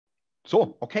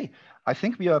So, okay, I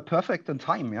think we are perfect in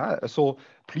time. Yeah. So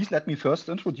please let me first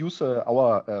introduce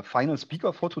our final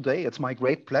speaker for today. It's my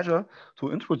great pleasure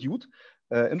to introduce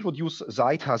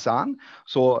Zahid Hasan.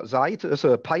 So Zahid is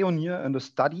a pioneer in the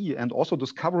study and also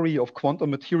discovery of quantum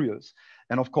materials,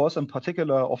 and of course, in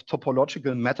particular, of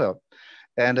topological matter.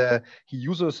 And he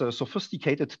uses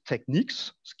sophisticated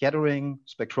techniques, scattering,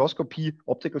 spectroscopy,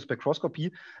 optical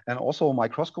spectroscopy, and also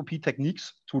microscopy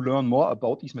techniques to learn more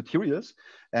about these materials.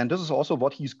 And this is also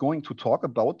what he's going to talk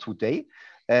about today.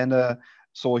 And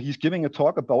so he's giving a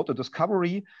talk about the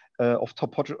discovery of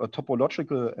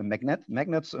topological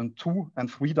magnets in 2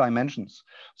 and 3 dimensions.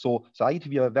 So Zahid,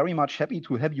 we are very much happy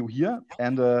to have you here,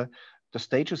 and the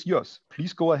stage is yours.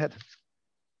 Please go ahead.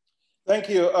 Thank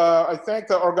you. I thank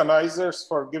the organizers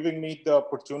for giving me the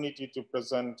opportunity to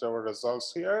present our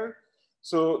results here.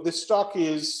 So this talk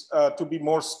is, to be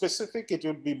more specific, it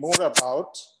will be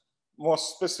more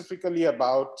specifically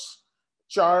about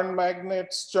Chern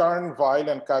magnets, Chern, Weyl,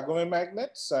 and kagome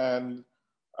magnets, and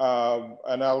I'll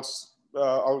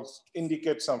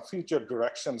indicate some future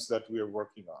directions that we are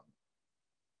working on.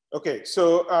 Okay,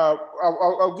 so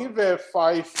I'll give a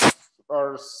 5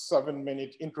 or 7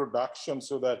 minute introduction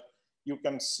so that you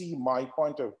can see my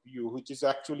point of view, which is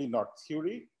actually not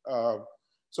theory.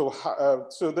 So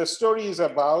the story is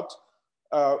about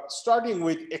starting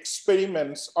with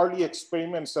experiments, early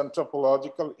experiments on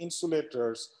topological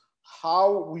insulators,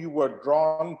 how we were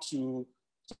drawn to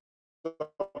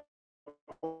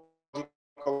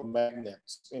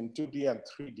magnets in 2D and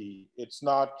 3D. It's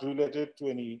not related to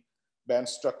any band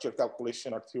structure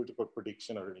calculation or theoretical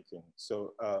prediction or anything.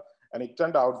 So, and it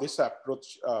turned out this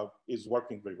approach is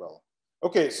working very well.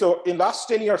 Okay, so in last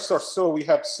 10 years or so, we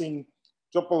have seen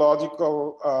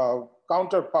topological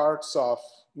counterparts of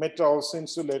metals,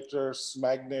 insulators,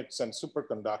 magnets, and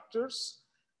superconductors.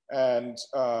 And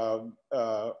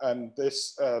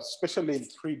this, especially in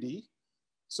 3D.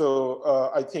 So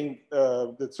I think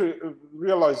the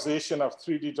realization of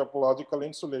 3D topological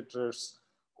insulators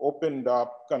opened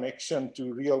up connection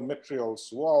to real materials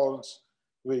worlds,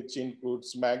 which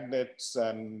includes magnets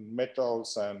and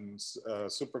metals and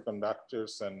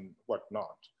superconductors and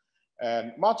whatnot.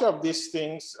 And much of these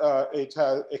things, it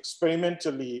has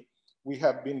experimentally, we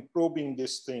have been probing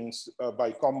these things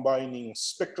by combining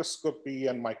spectroscopy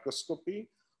and microscopy,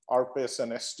 RPS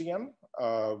and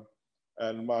STM.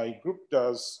 And my group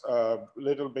does a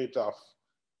little bit of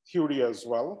theory as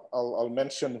well. I'll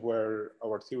mention where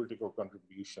our theoretical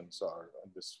contributions are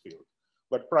in this field.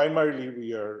 But primarily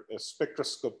we are a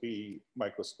spectroscopy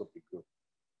microscopy group,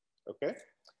 okay?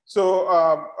 So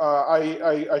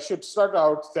I should start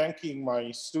out thanking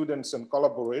my students and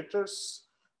collaborators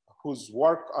whose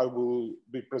work I will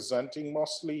be presenting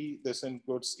mostly. This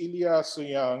includes Ilya,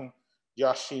 Suyang,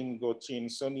 Yashin,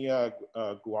 Gochin, Sonia,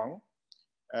 Guang.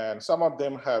 And some of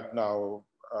them have now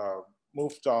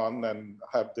moved on and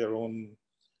have their own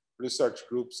research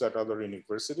groups at other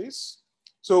universities.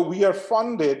 So we are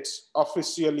funded,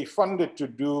 officially funded to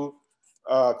do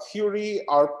theory,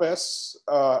 RPS,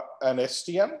 and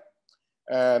STM.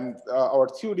 And our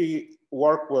theory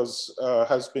work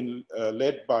has been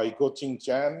led by Goqing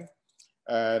Jan.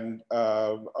 And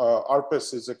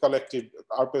RPS is a collective,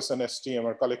 RPS and STM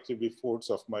are collective efforts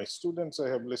of my students. I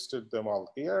have listed them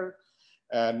all here.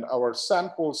 And our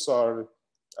samples are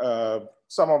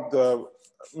some of the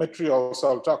materials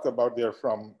I'll talk about. They're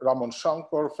from Ramon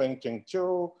Shankar, Fengcheng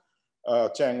Zhou,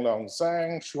 Changlong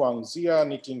Zhang, Shuang Zia,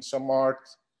 Nitin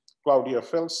Samart, Claudia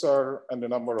Felser, and a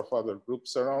number of other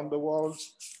groups around the world.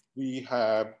 We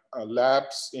have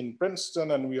labs in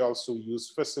Princeton, and we also use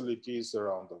facilities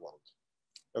around the world.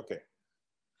 Okay.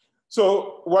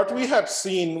 So what we have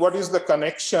seen, what is the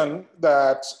connection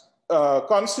that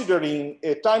considering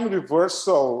a time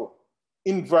reversal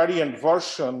invariant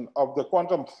version of the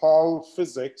quantum Hall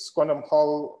physics, quantum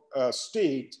Hall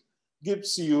state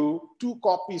gives you 2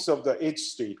 copies of the edge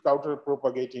state,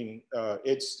 counter-propagating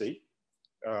edge state.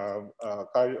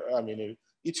 I mean,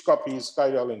 each copy is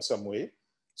chiral in some way.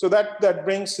 So that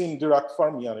brings in Dirac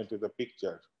fermion into the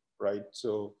picture, right?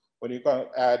 So when you can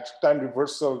add time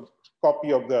reversal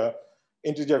copy of the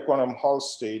integer quantum Hall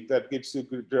state, that gives you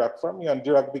Dirac fermion,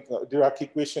 Dirac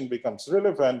equation becomes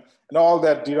relevant, and all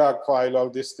that Dirac file, all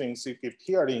these things you keep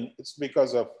hearing, it's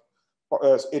because of,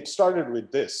 it started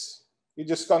with this. You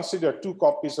just consider 2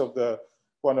 copies of the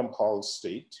quantum Hall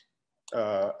state,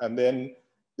 and then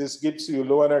this gives you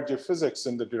low energy physics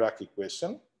in the Dirac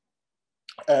equation.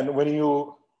 And when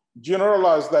you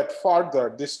generalize that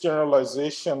further, this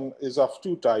generalization is of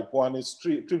 2 types. One is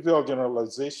trivial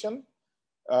generalization.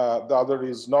 The other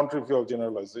is non-trivial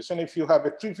generalization. If you have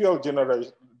a trivial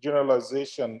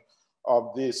generalization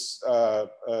of this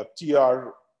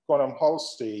TR quantum Hall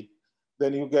state,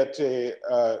 then you get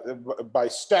by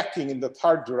stacking in the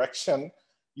third direction,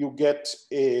 you get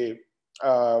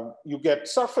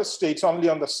surface states only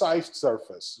on the side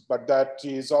surface, but that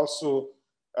is also,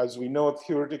 as we know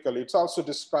theoretically, it's also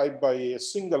described by a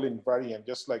single invariant,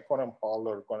 just like quantum Hall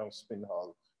or quantum spin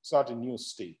Hall. It's not a new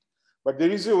state, but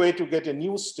there is a way to get a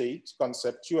new state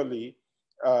conceptually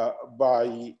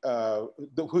by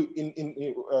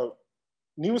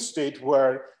new state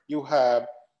where you have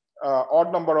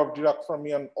odd number of Dirac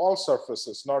Fermi on all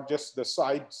surfaces, not just the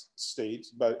side states,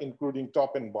 but including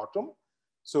top and bottom.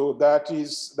 So that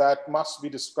must be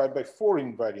described by 4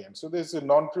 invariants. So there's a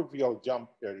non-trivial jump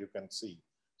here you can see.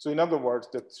 So in other words,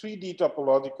 the 3D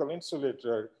topological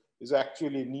insulator is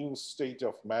actually a new state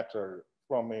of matter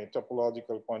from a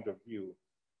topological point of view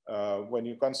when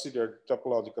you consider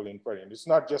topological invariant. It's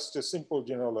not just a simple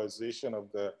generalization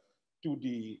of the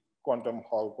 2D quantum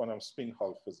Hall, quantum spin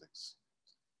Hall physics.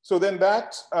 So then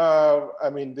that, I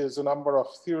mean, there's a number of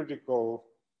theoretical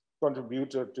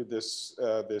contributor to this,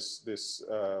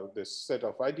 this set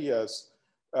of ideas.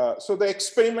 So the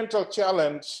experimental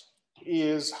challenge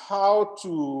is how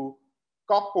to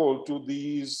couple to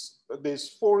these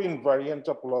 4 invariant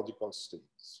topological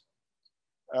states.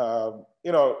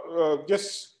 You know,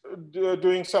 just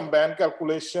doing some band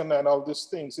calculation and all these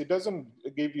things, it doesn't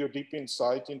give you a deep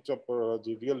insight into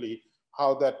topology really,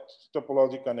 how that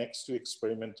topology connects to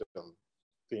experimental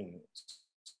things.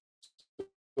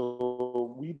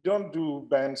 So we don't do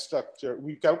band structure.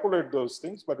 We calculate those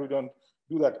things, but we don't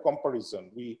do that comparison.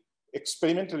 We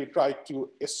experimentally try to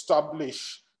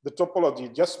establish the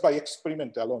topology just by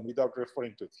experiment alone without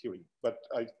referring to theory. But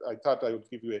I thought I would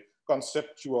give you a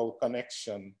conceptual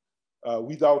connection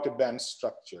without a band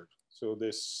structure. So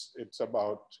it's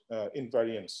about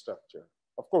invariant structure.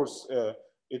 Of course,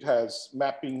 it has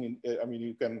mapping. I mean,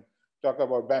 you can talk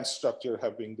about band structure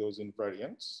having those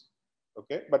invariants,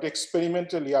 okay? But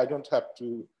experimentally, I don't have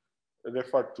to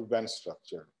refer to band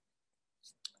structure.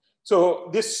 So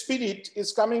this spirit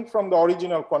is coming from the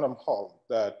original quantum Hall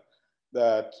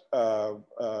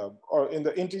or in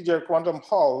the integer quantum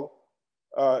Hall,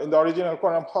 in the original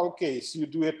quantum Hall case, you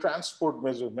do a transport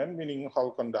measurement, meaning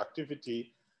Hall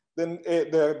conductivity. Then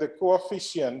the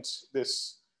coefficient,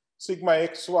 this sigma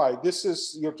xy, this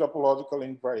is your topological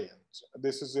invariant.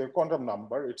 This is a quantum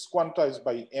number. It's quantized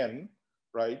by n,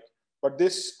 right? But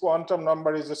this quantum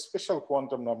number is a special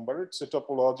quantum number. It's a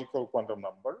topological quantum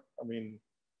number. I mean,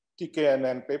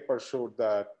 TKNN paper showed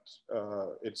that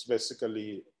it's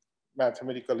basically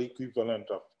mathematical equivalent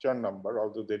of Chern number,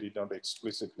 although they did not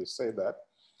explicitly say that.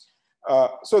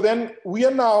 So then we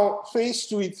are now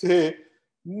faced with a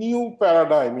new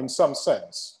paradigm in some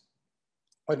sense.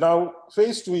 We're now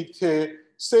faced with a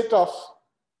set of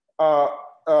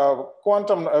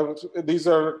quantum, these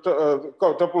are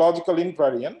topological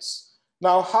invariants.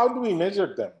 Now, how do we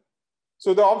measure them?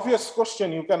 So the obvious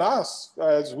question you can ask,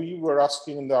 as we were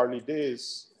asking in the early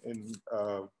days,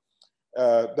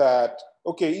 that,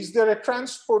 okay, is there a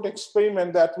transport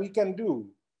experiment that we can do?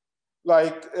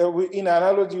 Like in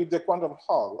analogy with the quantum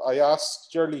Hall, I asked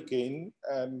Hasan Kane,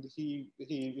 and he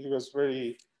was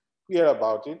very clear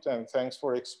about it. And thanks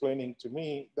for explaining to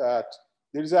me that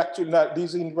there is actually not,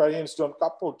 these invariants don't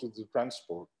couple to the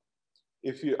transport.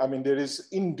 If you, I mean, there is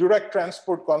indirect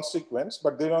transport consequence,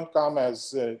 but they don't come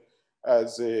as in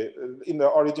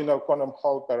the original quantum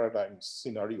Hall paradigm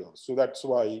scenario. So that's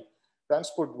why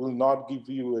transport will not give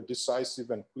you a decisive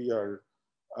and clear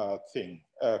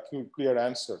clear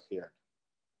answer here.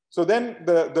 So then,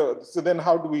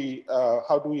 how do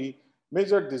we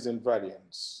measure these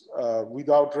invariants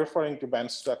without referring to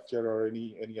band structure or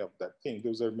any of that thing?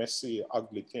 Those are messy,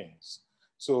 ugly things.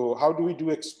 So how do we do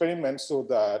experiments so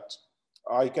that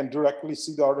I can directly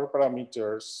see the order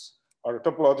parameters or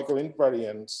topological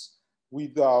invariants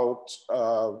without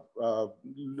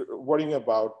worrying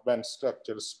about band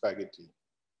structure spaghetti?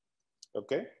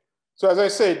 Okay. So as I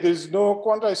said, there's no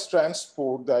quantized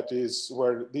transport that is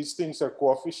where these things are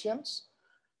coefficients,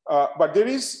 but there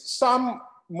is some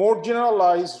more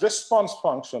generalized response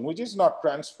function, which is not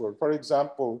transferred. For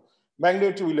example,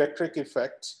 magnetoelectric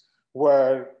effect,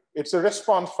 where it's a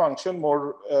response function,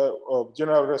 more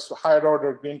general higher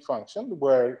order Green function,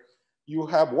 where you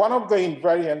have one of the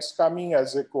invariants coming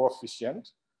as a coefficient,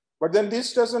 but then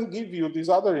this doesn't give you these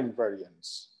other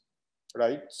invariants,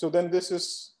 right? So then this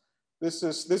is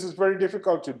very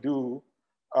difficult to do,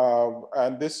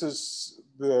 and this is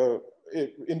the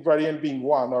invariant being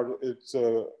one, or it's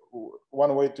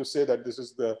one way to say that this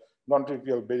is the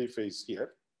non-trivial Berry phase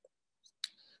here.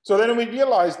 So then we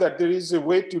realized that there is a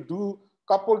way to do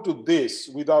coupled to this,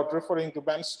 without referring to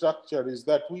band structure, is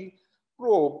that we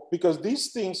probe, because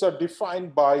these things are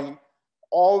defined by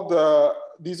all the,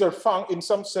 these are in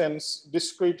some sense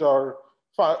discrete or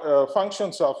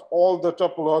functions of all the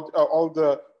all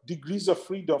the degrees of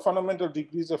freedom, fundamental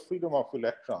degrees of freedom of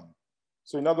electron.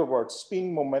 So in other words,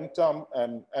 spin, momentum,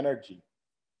 and energy,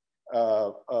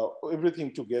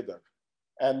 everything together.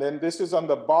 And then this is on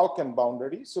the bulk and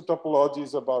boundary. So topology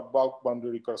is about bulk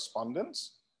boundary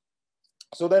correspondence.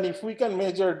 So then if we can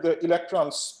measure the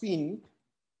electron spin,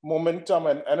 momentum,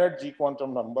 and energy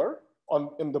quantum number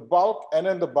in the bulk and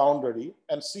in the boundary,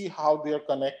 and see how they are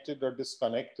connected or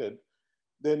disconnected,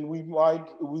 then we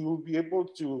will be able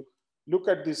to look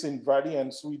at this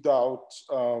invariance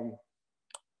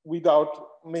without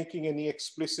making any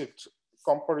explicit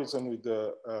comparison with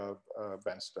the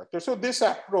band structure. So this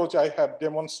approach I have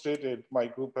demonstrated, my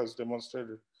group has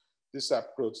demonstrated this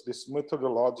approach, this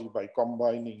methodology by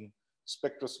combining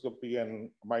spectroscopy and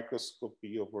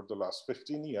microscopy over the last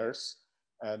 15 years.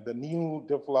 And the new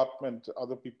development,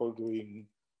 other people doing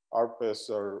ARPAS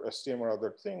or STM or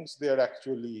other things, they are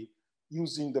actually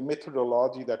using the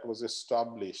methodology that was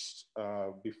established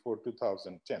before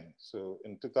 2010. So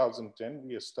in 2010,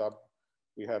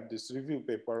 we had this review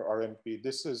paper, RMP.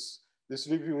 This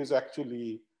review is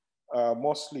actually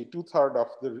mostly 2/3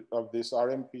 of this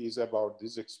RMP is about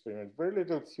this experiment. Very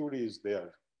little theory is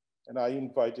there. And I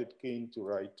invited Kane to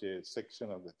write a section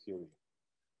of the theory.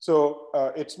 So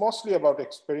it's mostly about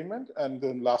experiment, and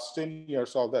then last 10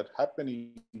 years, all that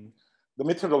happening, the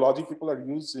methodology people are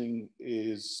using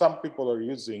some people are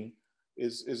using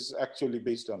is actually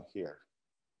based on here.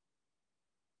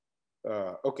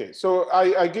 Okay, so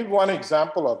I give one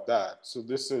example of that. So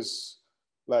this is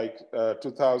like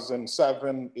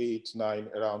 2007, 8, 9,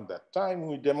 around that time,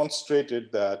 we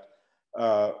demonstrated that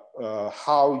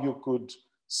how you could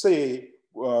say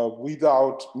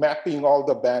without mapping all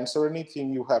the bands or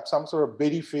anything, you have some sort of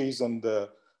Berry phase on the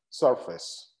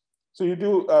surface. So you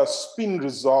do a spin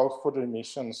resolved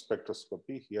photoemission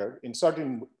spectroscopy here in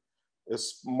certain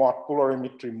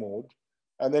polarimetry mode.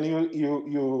 And then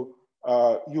you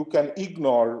can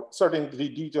ignore certain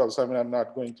details. I mean, I'm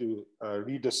not going to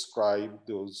re-describe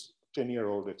those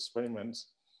 10-year-old experiments.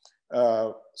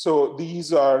 So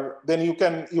these are, then you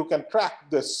can track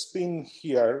the spin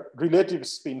here, relative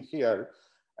spin here,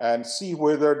 and see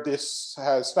whether this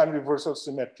has time reversal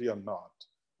symmetry or not.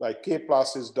 Like K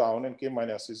plus is down and K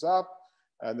minus is up.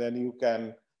 And then you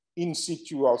can in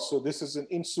situ also, this is an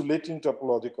insulating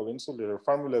topological insulator.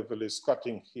 Fermi level is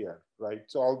cutting here, right?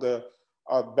 So all the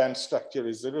band structure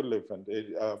is irrelevant.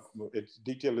 Its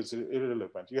detail is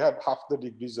irrelevant. You have half the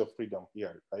degrees of freedom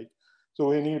here, right? So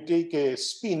when you take a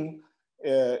spin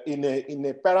in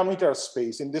a parameter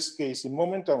space, in this case, in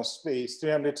momentum space,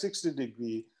 360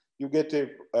 degree, you get a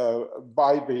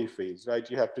bi-Berry phase, right?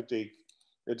 You have to take,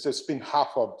 it's a spin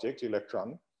half object,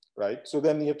 electron, right? So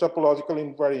then your topological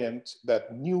invariant,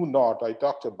 that nu naught I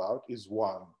talked about, is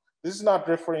 1. This is not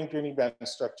referring to any band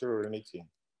structure or anything.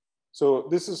 So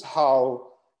this is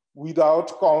how,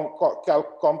 without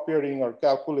comparing or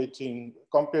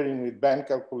comparing with band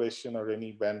calculation or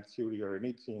any band theory or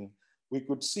anything, we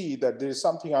could see that there is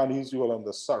something unusual on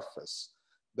the surface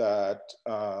that,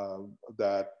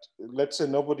 let's say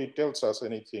nobody tells us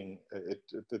anything,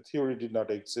 the theory did not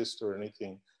exist or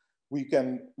anything. We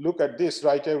can look at this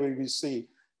right away, we see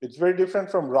it's very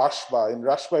different from Rashba. In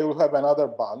Rashba, you'll have another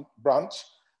branch,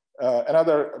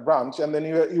 and then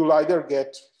you'll either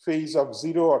get phase of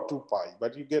 0 or 2 pi,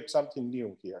 but you get something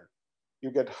new here.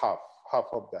 You get half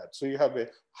of that. So you have a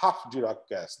half Dirac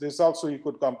gas. This also you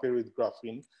could compare with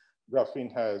graphene.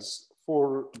 Graphene has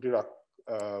 4 Dirac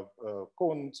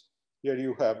cones. Here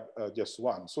you have just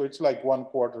 1. So it's like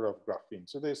 1/4 of graphene.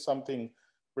 So there's something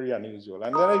very unusual.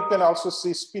 And then you can also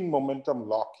see spin momentum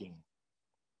locking,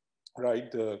 right?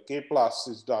 The K plus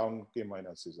is down, K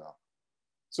minus is up.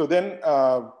 So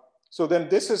then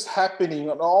this is happening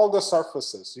on all the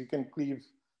surfaces. You can cleave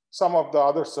some of the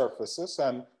other surfaces,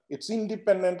 and it's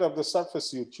independent of the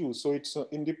surface you choose. So it's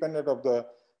independent of the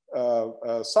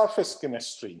surface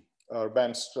chemistry or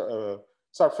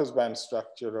surface band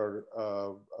structure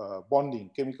or bonding,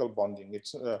 chemical bonding.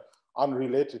 It's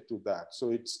unrelated to that.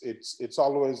 So it's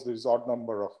always this odd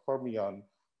number of fermion,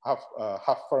 half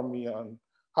fermion,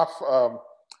 half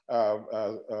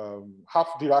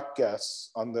Dirac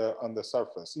gas on the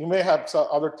surface. You may have some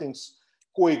other things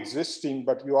coexisting,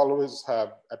 but you always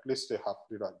have at least a half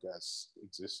Dirac gas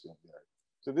existing there.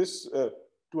 So this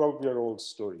 12-year-old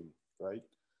story, right?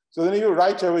 So then you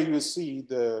right away you see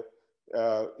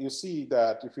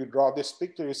that if you draw this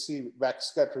picture, you see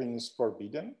backscattering is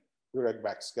forbidden, direct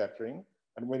backscattering,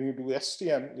 And when you do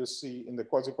STM, you see in the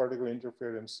quasi-particle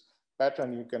interference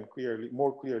pattern, you can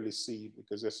more clearly see,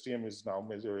 because STM is now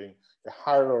measuring a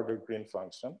higher order grain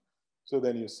function. So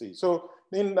then you see. So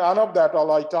in none of that,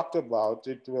 all I talked about,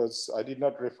 I did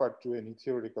not refer to any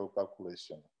theoretical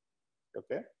calculation.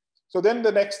 Okay. So then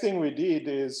the next thing we did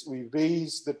is we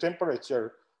raised the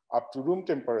temperature up to room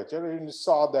temperature, and we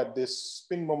saw that this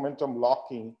spin momentum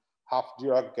locking half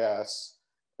Dirac gas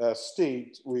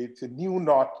state with new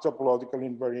knot topological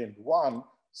invariant 1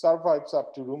 survives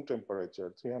up to room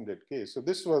temperature, 300 K. So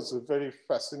this was a very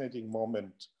fascinating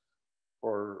moment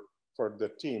for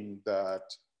the team that,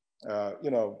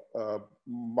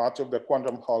 much of the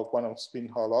quantum Hall, quantum spin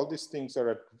Hall, all these things are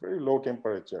at very low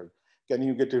temperature. Can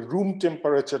you get a room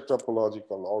temperature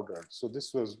topological order? So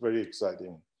this was very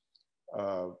exciting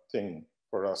thing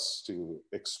for us to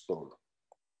explore.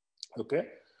 Okay,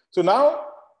 so now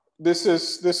this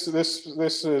is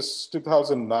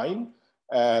 2009,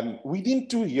 and within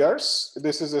 2 years,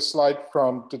 this is a slide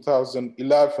from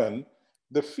 2011.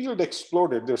 The field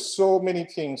exploded. There's so many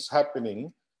things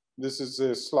happening. This is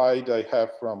a slide I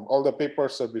have from all the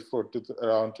papers are before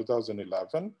around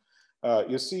 2011.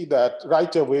 You see that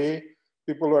right away,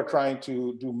 people were trying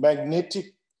to do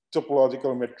magnetic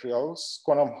topological materials,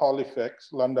 quantum Hall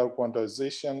effects, Landau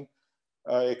quantization,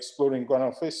 exploring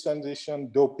quantum phase transition,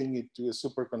 doping it to a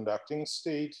superconducting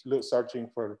state, searching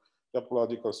for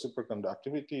topological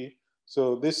superconductivity.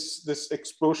 So this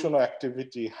explosion of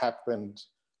activity happened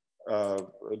a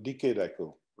decade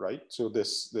ago, right? So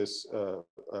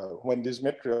when these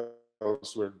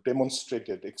materials were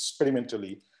demonstrated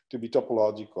experimentally to be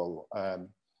topological, and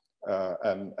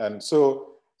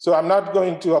so I'm not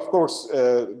going to, of course,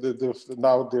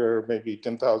 now there may be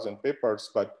 10,000 papers,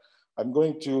 but I'm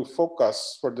going to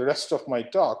focus for the rest of my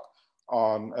talk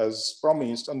on, as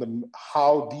promised, on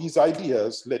how these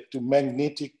ideas led to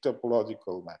magnetic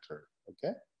topological matter.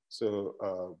 Okay, so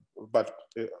but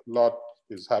a lot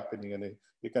is happening, and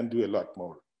you can do a lot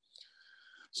more.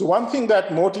 So one thing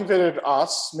that motivated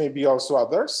us, maybe also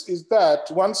others, is that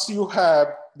once you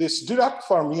have this Dirac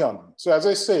fermion, so as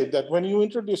I said, that when you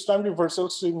introduce time reversal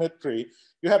symmetry,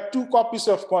 you have 2 copies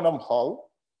of quantum Hall.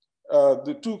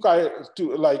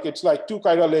 It's like 2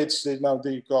 correlates, now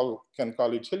they can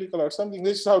call it helical or something.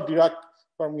 This is how Dirac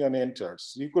fermion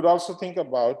enters. You could also think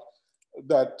about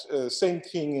that same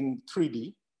thing in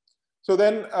 3D. So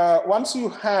then once you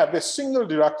have a single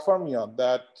Dirac fermion,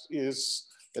 that is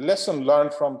a lesson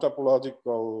learned from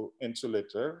topological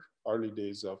insulator, early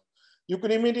days of, you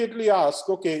can immediately ask,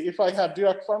 okay, if I have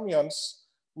Dirac fermions,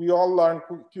 we all learn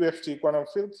QFT, quantum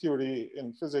field theory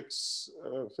in physics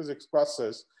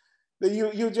classes.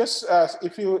 You just,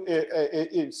 if you,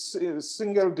 a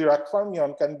single Dirac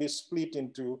fermion can be split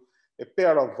into a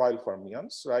pair of Weyl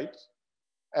fermions, right?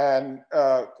 And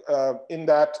in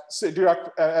that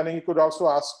Dirac, and you could also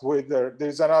ask whether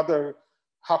there's another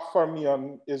half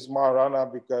fermion is Majorana,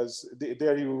 because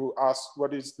there you ask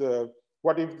what if the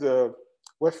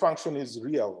wave function is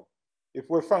real? If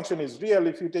wave function is real,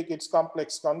 if you take its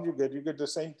complex conjugate, you get the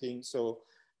same thing. So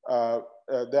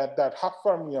that half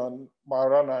fermion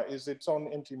Majorana is its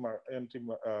own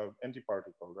antiparticle,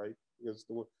 right? Because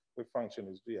the wave function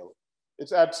is real.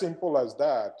 It's as simple as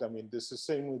that. I mean, this is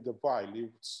same with the Weyl.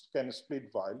 You can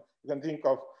split Weyl. You can think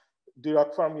of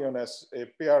Dirac fermion as a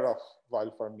pair of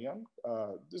Weyl fermion.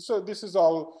 So this is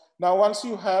all, now once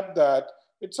you have that,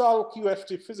 it's all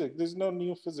QFT physics. There's no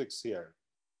new physics here.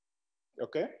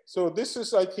 Okay, so this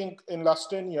is, I think, in last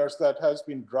 10 years that has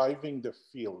been driving the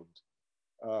field.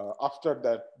 After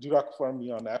that, Dirac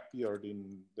fermion appeared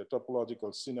in the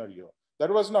topological scenario. That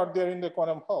was not there in the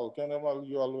quantum Hall. Quantum Hall,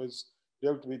 you always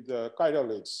dealt with the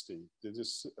chiral edge state. There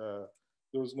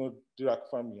was no Dirac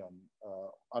fermion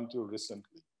until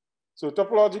recently. So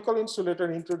topological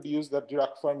insulator introduced the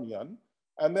Dirac fermion,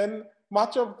 and then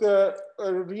much of the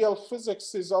real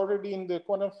physics is already in the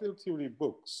quantum field theory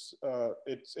books.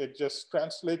 It's just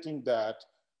translating that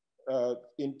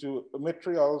into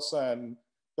materials and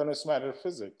condensed matter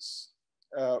physics.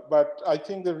 But I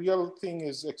think the real thing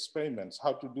is experiments.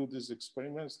 How to do these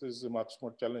experiments, this is a much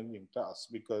more challenging task,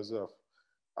 because of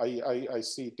I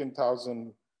see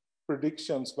 10,000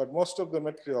 predictions, but most of the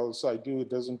materials I do, it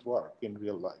doesn't work in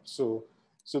real life. So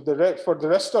for the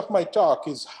rest of my talk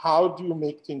is how do you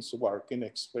make things work in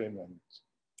experiment,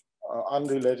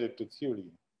 unrelated to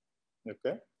theory,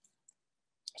 okay?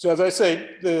 So as I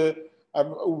said,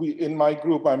 in my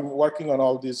group, I'm working on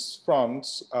all these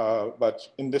fronts, but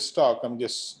in this talk, I'm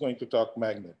just going to talk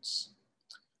magnets.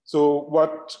 So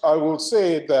what I will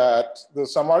say that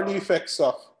there's some early effects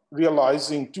of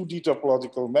realizing 2D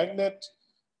topological magnet,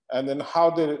 and then how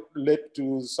they led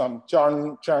to some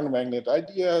Chern magnet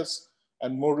ideas,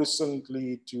 and more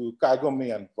recently to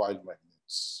kagome and Weyl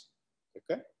magnets.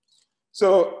 Okay,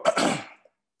 so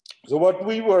so what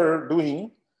we were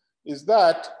doing is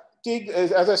that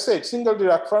as I said, single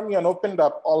Dirac fermion opened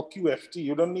up all QFT.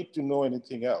 You don't need to know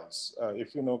anything else.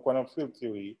 If you know quantum field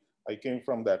theory, I came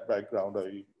from that background.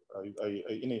 I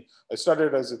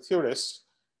started as a theorist.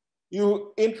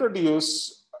 You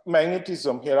introduce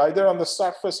magnetism here, either on the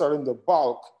surface or in the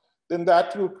bulk, then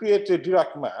that will create a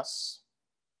Dirac mass,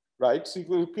 right? So you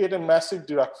will create a massive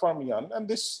Dirac fermion.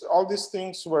 And all these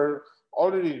things were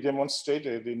already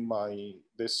demonstrated in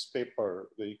this paper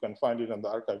that you can find it on the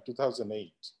archive,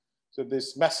 2008. So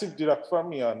this massive Dirac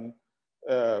fermion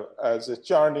as a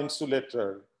Chern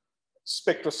insulator,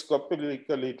 spectroscopically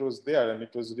it was there and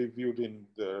it was reviewed in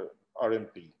the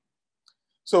RMP.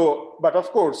 So, but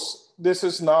of course, this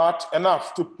is not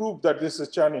enough to prove that this is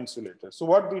a Chern insulator. So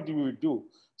what did we do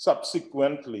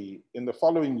subsequently in the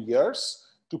following years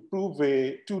to prove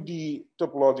a 2D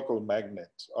topological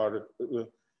magnet, or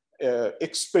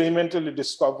experimentally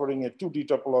discovering a 2D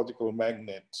topological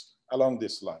magnet along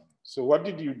this line? So what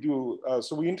did you do?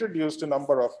 So we introduced a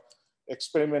number of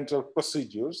experimental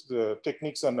procedures. The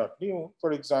techniques are not new.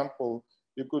 For example,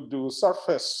 you could do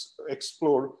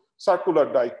explore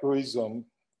circular dichroism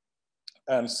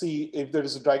and see if there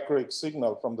is a dichroic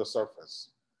signal from the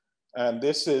surface. And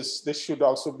this should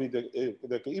also be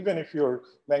even if your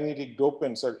magnetic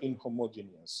dopants are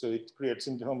inhomogeneous. So it creates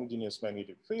inhomogeneous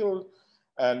magnetic field.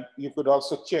 And you could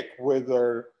also check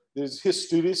whether there's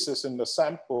hysteresis in the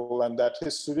sample, and that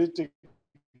hysteretic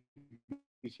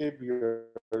behavior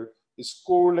is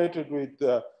correlated with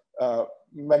the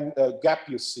gap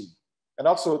you see. And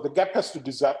also the gap has to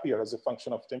disappear as a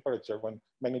function of temperature when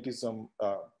magnetism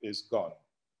is gone,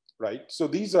 right? So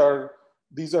these are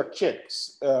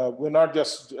checks. We're not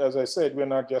just, as I said, we're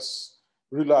not just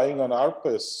relying on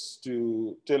ARPAS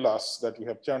to tell us that we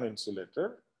have Chern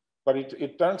insulator, but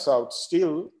it turns out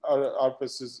still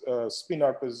spin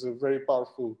ARPAS is a very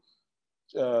powerful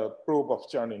probe of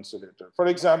Chern insulator. For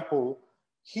example,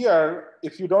 here,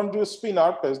 if you don't do spin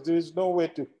ARPAS, there is no way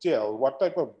to tell what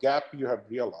type of gap you have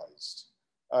realized.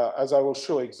 As I will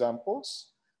show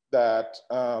examples, that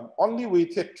only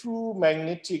with a true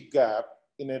magnetic gap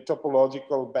in a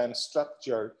topological band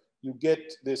structure, you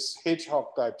get this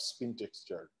hedgehog type spin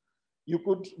texture. You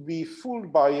could be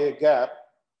fooled by a gap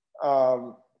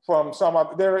from some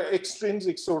other, there are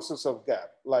extrinsic sources of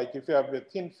gap. Like if you have a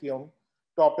thin film,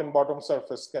 top and bottom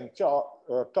surface can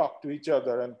talk to each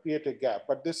other and create a gap.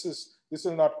 But this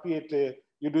will not create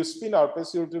you do spin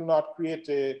ARPAS, you will not create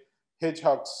a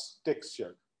hedgehog's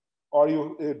texture. Or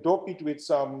you dope it with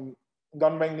some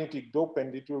non-magnetic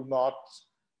dopant, it will not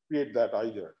create that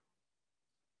either.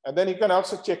 And then you can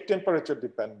also check temperature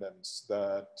dependence,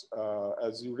 that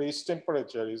as you raise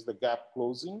temperature, is the gap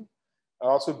closing?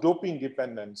 Also doping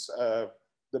dependence.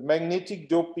 The magnetic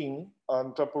doping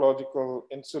on topological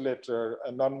insulator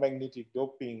and non-magnetic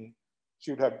doping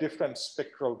should have different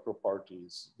spectral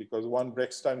properties, because one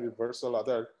breaks time reversal,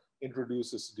 other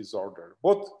introduces disorder.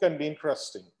 Both can be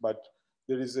interesting, but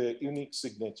there is a unique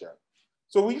signature.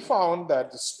 So we found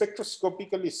that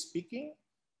spectroscopically speaking,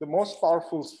 the most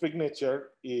powerful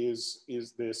signature is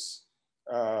this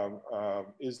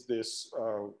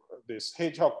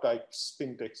hedgehog type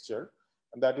spin texture.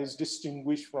 And that is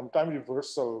distinguished from time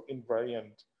reversal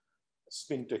invariant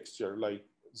spin texture like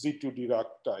Z2 Dirac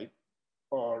type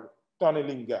or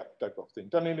tunneling gap type of thing.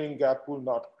 Tunneling gap will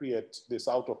not create this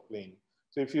out of plane.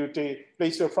 So if you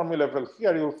place your Fermi level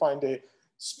here, you'll find a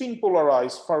spin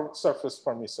polarized surface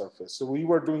Fermi surface. So we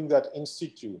were doing that in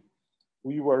situ.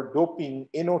 We were doping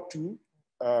NO2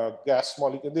 gas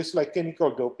molecule. This is like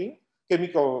chemical doping,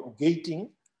 chemical gating,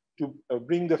 to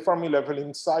bring the Fermi level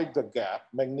inside the gap,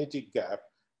 magnetic gap,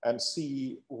 and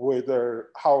see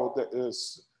how the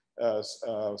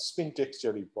spin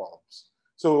texture evolves.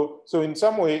 So in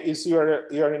some way, if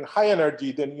you're in high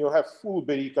energy, then you have full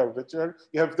Berry curvature,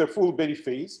 you have the full Berry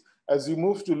phase. As you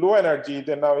move to low energy,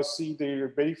 then now you see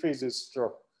the Berry phase is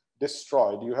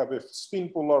destroyed. You have a spin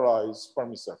polarized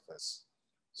Fermi surface.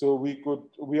 So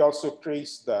we also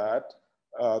trace that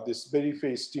this Berry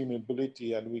phase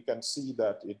tunability, and we can see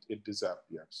that it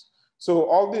disappears. So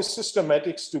all these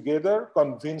systematics together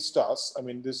convinced us, I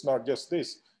mean, this is not just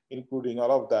this, including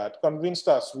all of that, convinced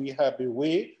us we have a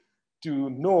way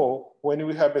to know when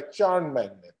we have a Chern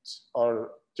magnet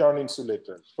or Chern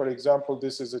insulator. For example,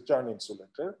 this is a Chern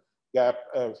insulator. Gap,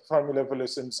 Fermi level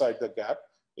is inside the gap.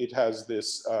 It has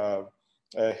this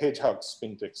hedgehog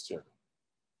spin texture.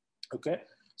 Okay,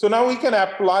 so now we can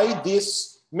apply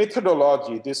this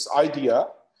methodology, this idea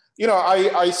you know,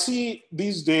 I see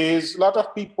these days, a lot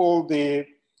of people,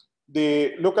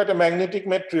 they look at a magnetic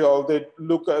material, they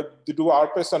do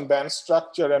RPS on band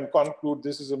structure and conclude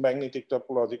this is a magnetic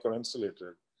topological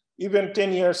insulator. Even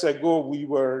 10 years ago,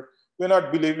 we're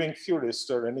not believing theorists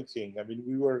or anything. I mean,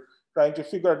 we were trying to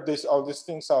figure all these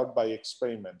things out by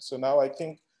experiment. So now I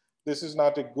think this is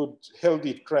not a good,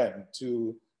 healthy trend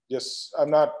to just,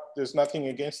 there's nothing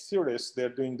against theorists, they're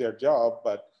doing their job,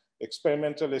 but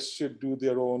experimentalists should do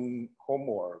their own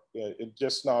homework. It's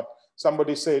just not,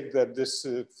 somebody said that this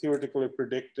theoretically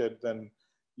predicted, then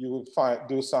you will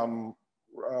do some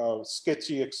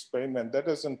sketchy experiment. That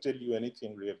doesn't tell you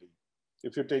anything really.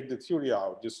 If you take the theory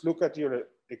out, just look at your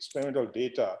experimental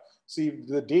data, see if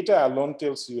the data alone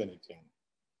tells you anything.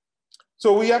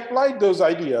 So we applied those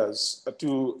ideas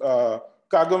to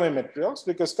kagome materials,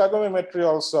 because kagome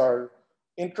materials are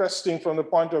interesting from the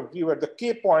point of view, at the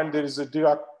K point, there is a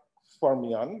Dirac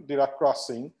fermion, Dirac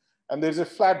crossing, and there's a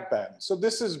flat band. So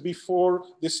this is before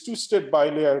this two-state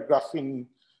bilayer graphene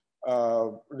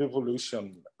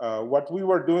revolution. What we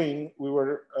were doing, we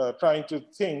were trying to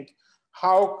think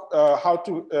how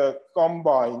to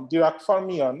combine Dirac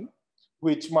fermion,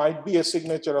 which might be a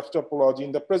signature of topology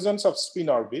in the presence of spin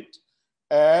orbit,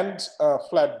 and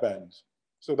flat band.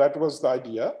 So that was the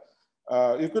idea.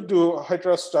 You could do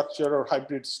heterostructure or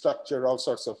hybrid structure, all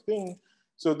sorts of things.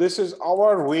 So this is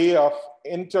our way of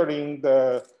entering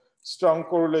the strong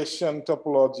correlation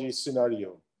topology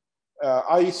scenario.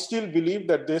 I still believe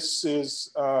that this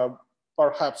is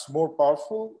perhaps more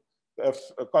powerful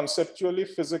conceptually,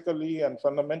 physically, and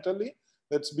fundamentally.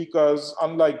 That's because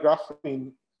unlike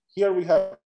graphene, here we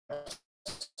have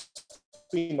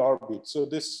spin orbit. So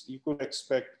this, you could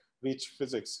expect rich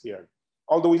physics here.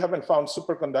 Although we haven't found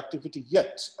superconductivity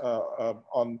yet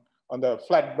on the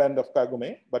flat band of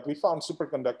kagome, but we found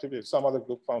superconductivity. Some other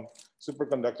group found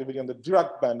superconductivity on the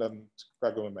Dirac band and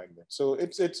kagome magnet. So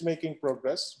it's making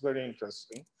progress, very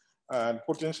interesting. And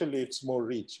potentially it's more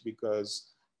rich because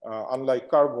unlike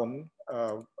carbon,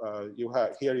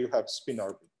 here you have spin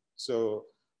orbit. So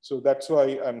that's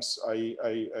why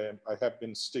I have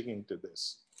been sticking to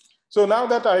this. So now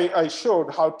that I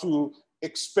showed how to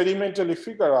experimentally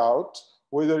figure out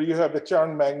whether you have a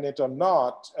Chern magnet or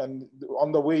not, and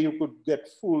on the way you could get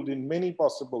fooled in many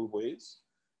possible ways.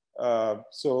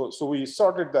 So we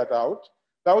sorted that out.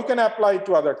 Now we can apply it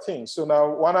to other things. So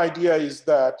now one idea is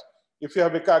that if you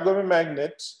have a kagome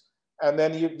magnet, and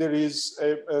then there is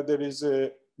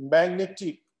a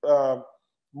magnetic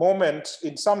moment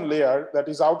in some layer that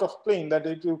is out of plane, that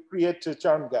it will create a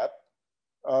Chern gap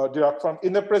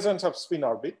in the presence of spin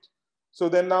orbit. So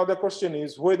then now the question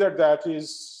is whether that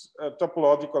is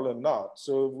topological or not.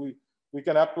 So we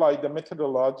can apply the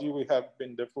methodology we have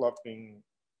been developing,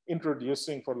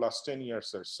 introducing for the last 10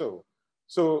 years or so.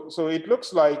 So it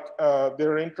looks like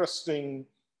they're interesting.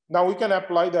 Now we can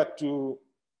apply that to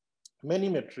many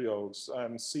materials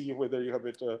and see whether you have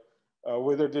it,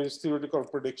 whether there is theoretical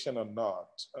prediction or not.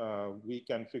 We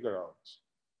can figure out.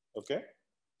 Okay,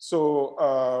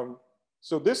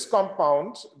 so this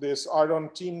compound, this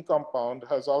iron-tin compound,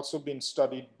 has also been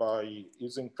studied by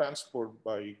using transport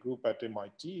by a group at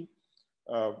MIT.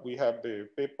 We have the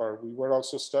paper. We were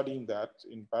also studying that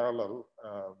in parallel.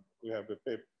 We have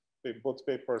both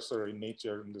papers are in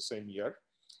Nature in the same year.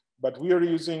 But we are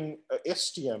using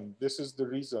STM. This is the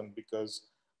reason, because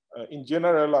in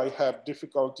general, I have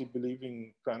difficulty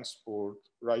believing transport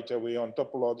right away on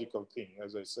topological thing,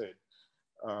 as I said.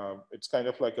 It's kind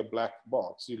of like a black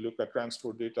box. You look at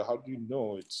transport data, how do you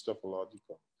know it's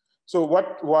topological? So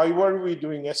why were we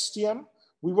doing STM?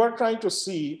 We were trying to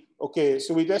see, okay,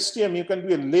 so with STM, you can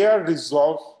do a layer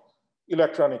resolve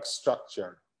electronic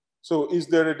structure. So is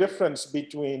there a difference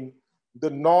between the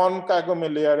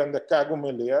non-kagome layer and the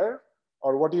kagome layer?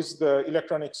 Or what is the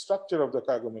electronic structure of the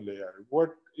kagome layer?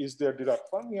 What is there Dirac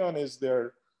fermion? Is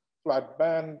there flat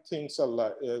band? Things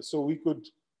like so we could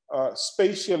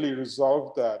spatially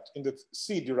resolve that in the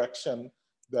C direction,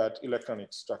 that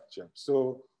electronic structure.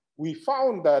 So we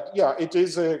found that, yeah, it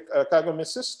is a kagome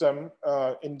system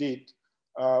indeed,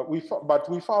 but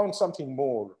we found something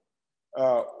more.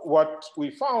 What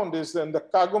we found is that in the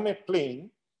kagome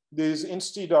plane, there's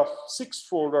instead of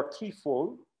 6-fold or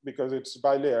 3-fold, because it's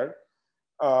bilayer,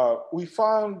 we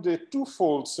found a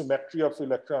 2-fold symmetry of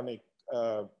electronic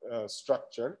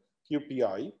structure,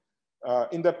 QPI,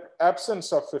 in the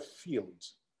absence of a field.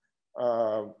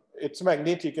 It's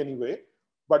magnetic anyway.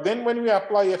 But then when we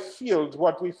apply a field,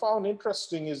 what we found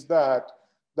interesting is that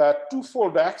that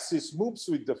 2-fold axis moves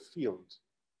with the field.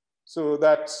 So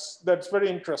that's very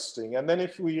interesting. And then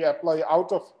if we apply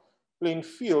out of plane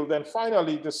field, then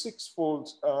finally the 6-fold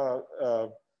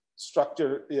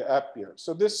structure appear.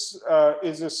 So this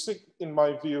in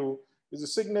my view, is a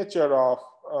signature of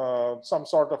some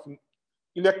sort of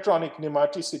electronic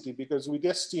pneumaticity, because with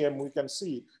STM we can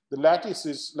see the lattice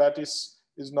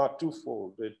is not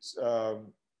twofold. It's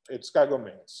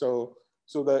kagome. So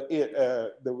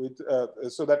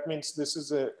that means this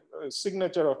is a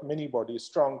signature of many bodies,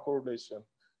 strong correlation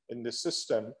in this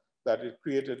system, that it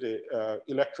created a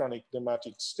electronic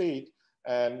pneumatic state.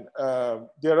 And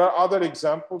there are other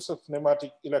examples of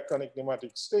electronic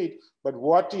pneumatic state, but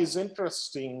what is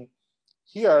interesting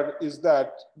here is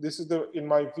that this is in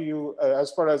my view,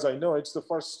 as far as I know, it's the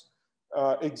first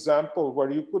example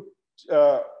where you could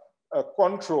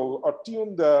control or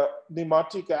tune the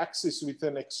pneumatic axis with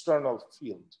an external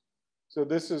field. So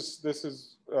this is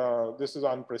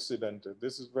unprecedented.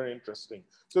 This is very interesting.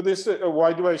 So this,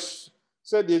 why do I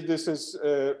say this is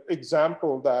an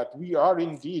example that we are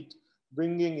indeed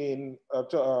bringing in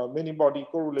many body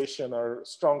correlation or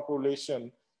strong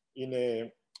correlation in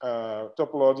a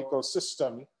topological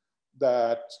system,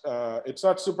 that it's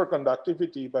not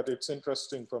superconductivity, but it's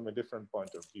interesting from a different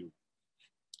point of view.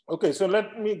 Okay, so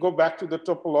let me go back to the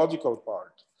topological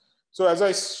part. So as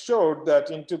I showed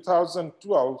that in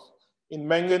 2012, in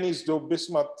manganese doped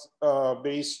bismuth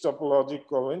based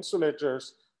topological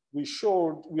insulators, we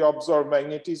observed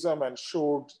magnetism and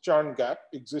showed Chern gap,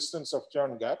 existence of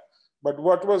Chern gap. But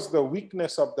what was the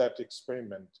weakness of that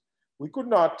experiment? We could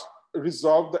not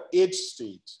resolve the edge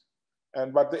state,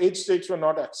 but the edge states were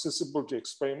not accessible to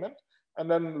experiment. And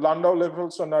then Landau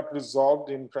levels were not resolved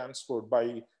in transport.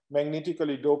 By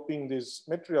magnetically doping these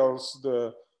materials,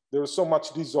 there was so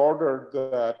much disorder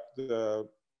that the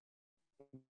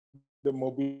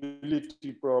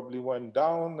mobility probably went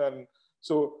down. And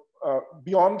so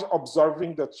beyond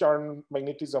observing the Chern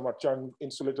magnetism or Chern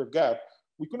insulator gap,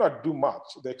 we could not do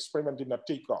much. The experiment did not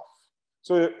take off.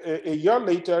 So a year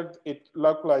later, it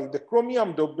looked like the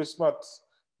chromium doped bismuth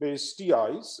based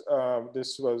TIs.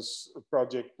 This was a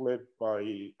project led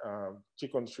by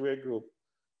Chikon Shui group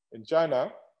in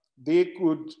China. They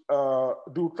could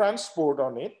do transport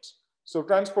on it. So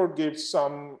transport gives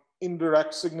some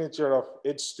indirect signature of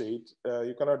edge state.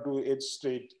 You cannot do edge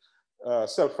state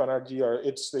self-energy or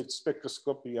edge state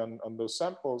spectroscopy on those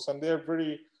samples. And they're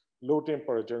very low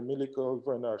temperature,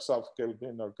 millikelvin or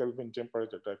sub-Kelvin or Kelvin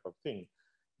temperature type of thing.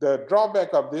 The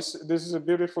drawback of this is a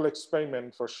beautiful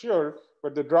experiment for sure,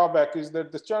 but the drawback is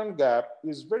that the Chern gap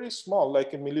is very small,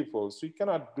 like a millivolt, so you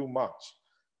cannot do much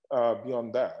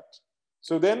beyond that.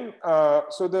 So then,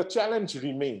 so the challenge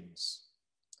remains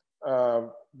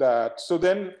around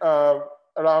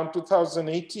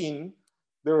 2018,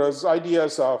 there was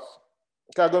ideas of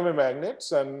kagome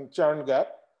magnets and Chern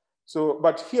gap. So,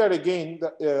 but here again,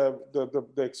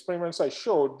 the experiments I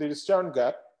showed, there is Chern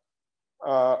gap,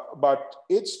 but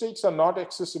edge states are not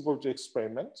accessible to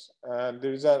experiments. And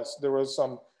there was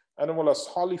some anomalous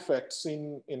Hall effect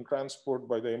seen in transport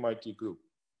by the MIT group.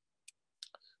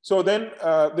 So then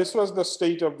this was the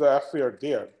state of the affair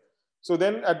there. So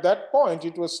then at that point,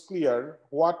 it was clear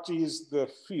what is the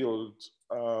field,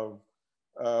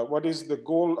 what is the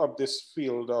goal of this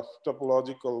field of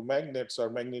topological magnets or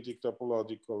magnetic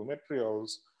topological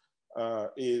materials.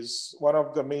 Is one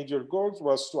of the major goals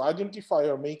was to identify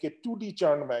or make a 2D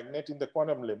Chern magnet in the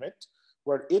quantum limit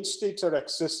where edge states are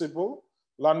accessible,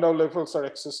 Landau levels are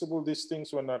accessible. These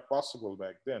things were not possible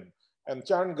back then. And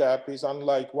Chern gap is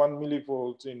unlike 1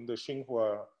 millivolt in the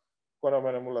Xinhua quantum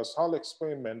anomalous Hall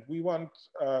experiment. We want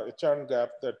a Chern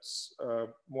gap that's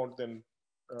more than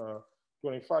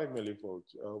 25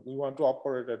 millivolts. We want to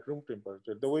operate at room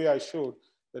temperature. The way I showed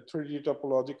the 3D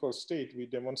topological state, we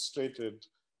demonstrated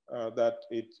that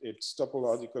it's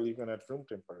topological even at room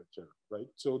temperature, right?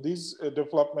 So these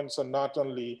developments are not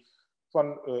only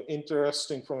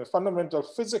interesting from a fundamental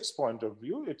physics point of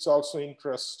view, it's also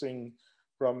interesting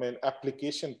from an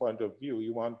application point of view.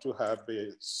 You want to have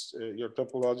your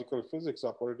topological physics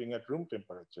operating at room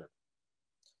temperature.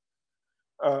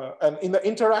 And in the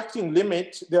interacting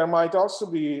limit, there might also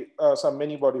be some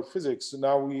many-body physics.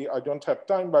 Now I don't have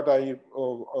time, but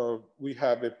we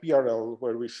have a PRL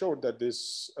where we showed that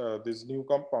these new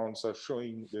compounds are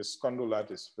showing this Kondo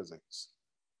lattice physics.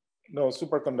 No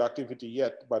superconductivity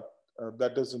yet, but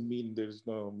that doesn't mean there's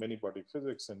no many-body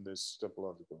physics in this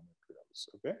topological materials.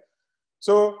 Okay,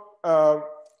 so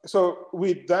so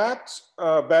with that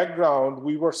background,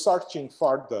 we were searching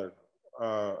further,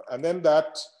 and then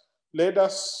that led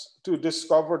us to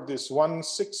discover this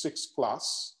 166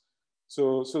 class.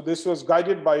 So this was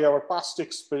guided by our past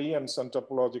experience on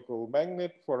topological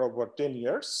magnet for over 10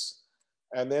 years.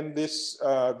 And then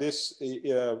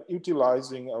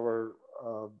utilizing our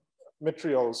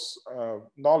materials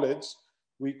knowledge,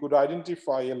 we could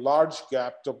identify a large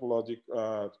gap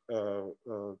topological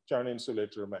Chern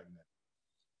insulator magnet.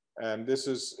 And this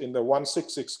is in the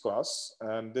 166 class.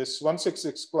 And this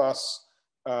 166 class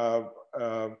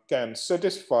can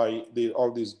satisfy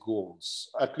all these goals,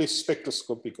 at least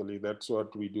spectroscopically. That's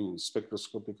what we do,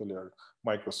 spectroscopically or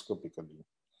microscopically.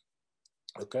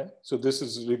 Okay, so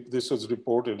this was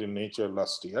reported in Nature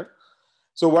last year.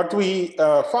 So what we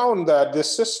found that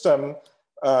this system,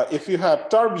 if you have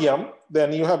terbium,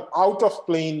 then you have out of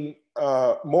plane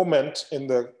moment in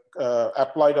the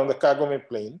applied on the kagome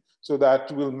plane. So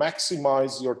that will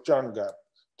maximize your Chern gap,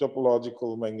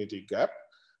 topological magnetic gap.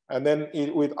 And then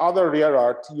with other rare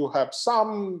earth, you have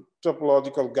some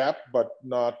topological gap, but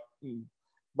not.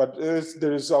 But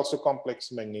there is also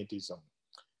complex magnetism.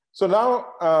 So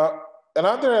now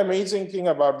another amazing thing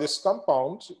about this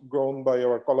compound grown by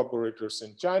our collaborators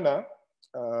in China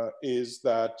is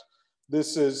that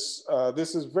this is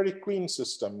very clean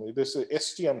system. This is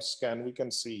STM scan. We can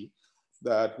see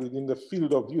that within the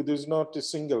field of view, there's not a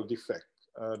single defect.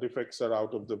 Defects are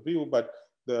out of the view, but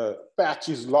the patch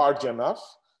is large enough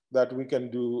that we can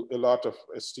do a lot of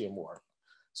STM work.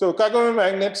 So kagome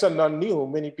magnets are not new.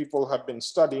 Many people have been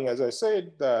studying, as I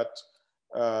said, that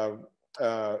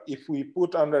if we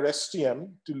put under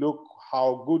STM to look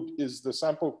how good is the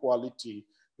sample quality,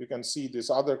 you can see this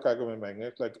other kagome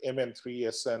magnet like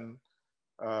Mn3SN,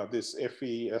 this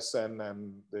FeSN,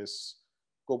 and this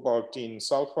cobaltine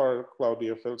sulfur.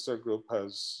 Claudia Felser group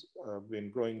has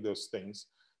been growing those things.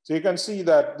 So you can see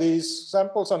that these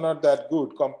samples are not that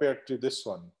good compared to this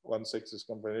one, 1.6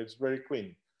 compared. It's very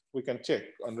clean. We can check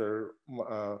under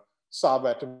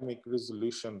subatomic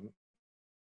resolution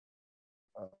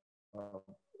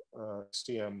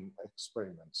STM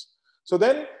experiments. So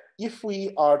then if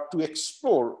we are to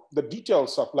explore the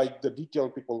details of like the detail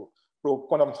people probe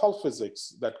quantum Hall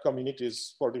physics, that community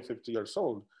is 40, 50 years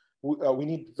old, we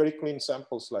need very clean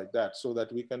samples like that so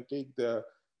that we can take the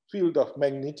field of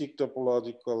magnetic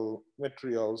topological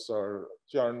materials or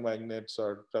Chern magnets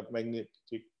or magnetic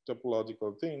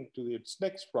topological thing to its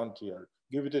next frontier,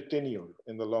 give it a tenure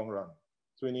in the long run.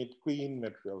 So we need clean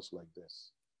materials like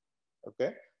this,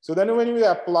 okay? So then when we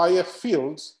apply a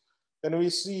field, then we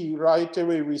see right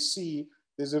away, we see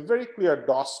there's a very clear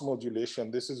DOS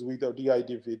modulation. This is without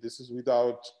DIDV, this is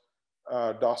without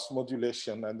DOS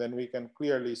modulation. And then we can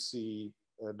clearly see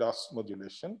DOS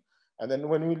modulation. And then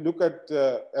when we look at,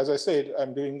 as I said,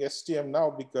 I'm doing STM now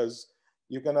because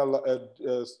you can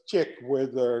check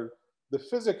whether the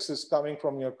physics is coming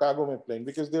from your kagome plane,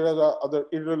 because there are other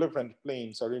irrelevant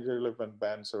planes or irrelevant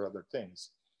bands or other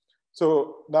things.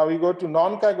 So now we go to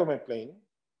non-kagome plane,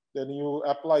 then you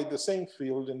apply the same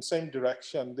field in same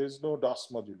direction, there's no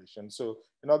DOS modulation. So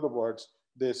in other words,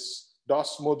 this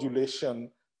DOS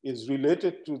modulation is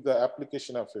related to the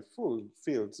application of a full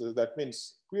field. So that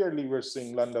means clearly we're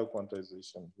seeing Landau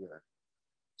quantization here.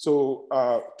 So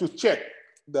to check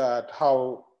that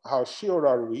how sure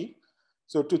are we?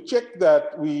 So to check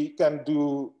that we can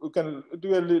do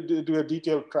a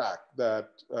detailed track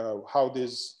that how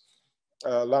these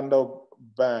Landau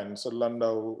bands or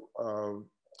Landau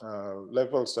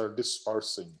levels are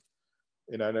dispersing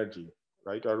in energy,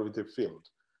 right, or with a field.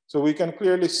 So we can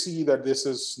clearly see that this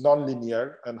is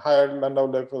nonlinear, and higher Landau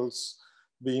levels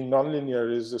being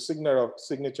nonlinear is a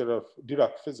signature of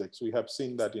Dirac physics. We have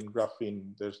seen that in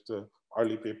graphene. There's the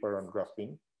early paper on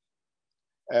graphene.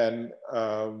 And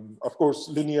of course,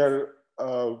 linearity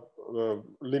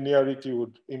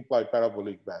would imply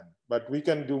parabolic band, but we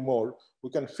can do more.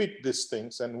 We can fit these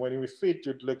things, and when we fit,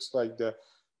 it looks like the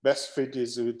best fit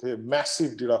is with a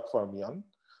massive Dirac fermion.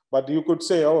 But you could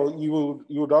say, oh, you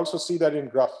would also see that in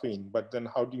graphene, but then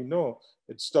how do you know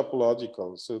it's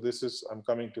topological? So this is, I'm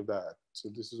coming to that. So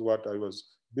this is what I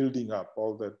was building up,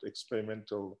 all that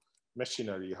experimental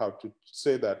machinery, how to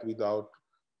say that without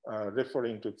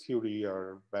referring to theory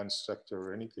or band structure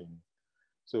or anything.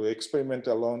 So experiment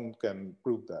alone can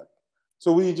prove that.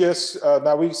 So we just,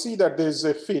 now we see that there's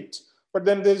a fit, but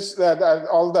then there's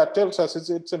all that tells us is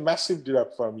it's a massive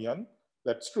Dirac fermion.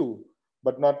 That's true,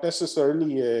 but not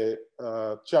necessarily a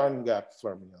Chern gap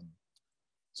fermion.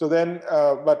 So then,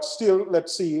 but still,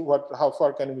 let's see how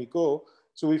far can we go.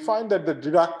 So we find that the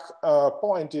Dirac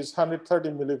point is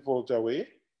 130 millivolts away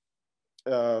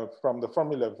from the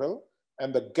Fermi level,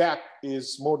 and the gap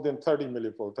is more than 30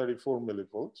 millivolts, 34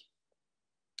 millivolts.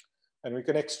 And we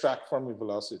can extract Fermi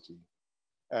velocity.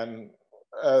 And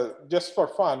just for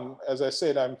fun, as I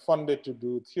said, I'm funded to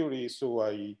do theory, so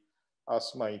I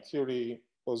asked my theory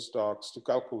postdocs to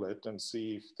calculate and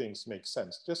see if things make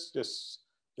sense, just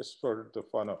for the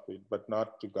fun of it, but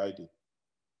not to guide it.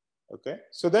 Okay,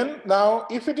 so then now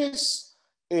if it is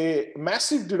a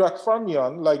massive Dirac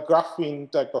fermion, like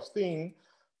graphene type of thing,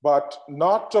 but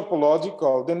not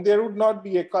topological, then there would not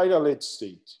be a chiral edge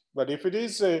state. But if it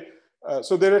is a,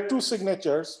 so there are two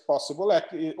signatures possible.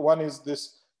 One is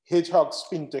this hedgehog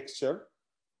spin texture,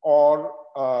 or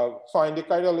find a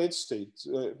chiral edge state.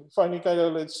 Finding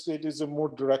chiral edge state is a more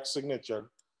direct signature.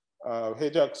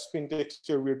 Hedgehog spin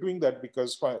texture, we're doing that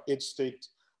because edge state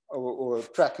or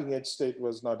tracking edge state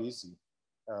was not easy.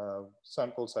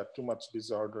 Samples had too much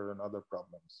disorder and other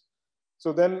problems.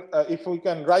 So then if we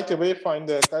can right away find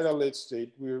the chiral edge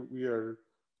state,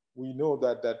 we know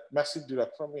that that massive Dirac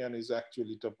fermion is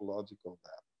actually topological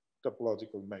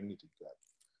magnetic gap.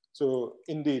 So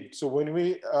indeed, so when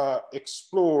we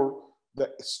explore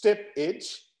the step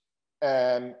edge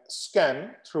and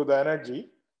scan through the energy,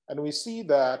 and we see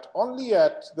that only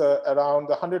at around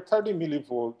the 130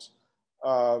 millivolts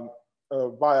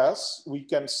bias, we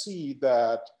can see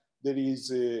that there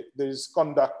is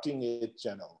conducting edge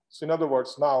channel. So in other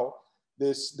words, now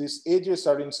these edges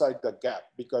are inside the gap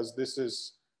because this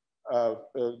is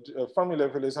Fermi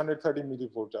level is 130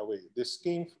 millivolt away.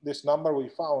 This number we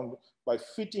found by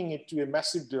fitting it to a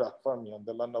massive Dirac fermion,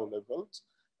 the Landau levels,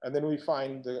 and then we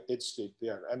find the edge state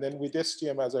there. And then with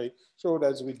STM, as I showed,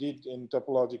 as we did in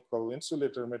topological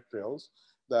insulator materials,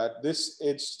 that this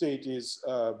edge state is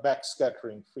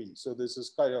backscattering free. So this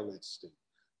is chiral edge state.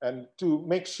 And to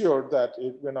make sure that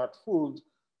we're not fooled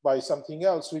by something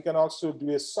else, we can also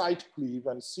do a side cleave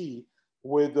and see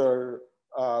whether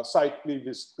side cleave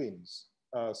is clean.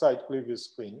 Side cleave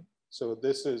is clean. So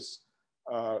this is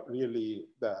really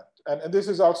that. And this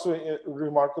is also a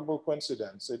remarkable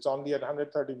coincidence. It's only at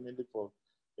 130 millivolt,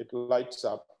 it lights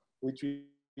up, which we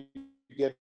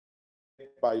get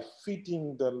by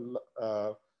fitting the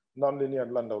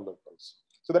nonlinear Landau levels.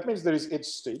 So that means there is edge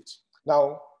state.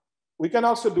 Now, we can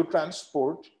also do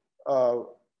transport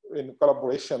in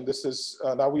collaboration. This is,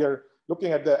 now we are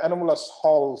looking at the anomalous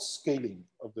Hall scaling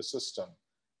of the system.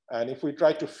 And if we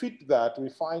try to fit that, we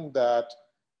find that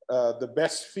the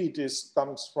best fit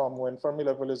comes from when Fermi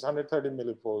level is 130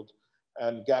 millivolt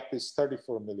and gap is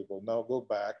 34 millivolt. Now go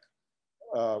back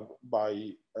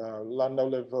by Landau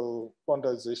level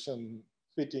quantization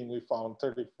fitting, we found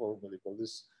 34 millivolt. This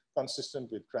is consistent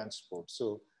with transport.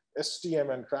 So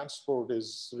STM and transport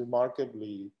is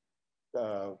remarkably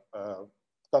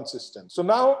consistent. So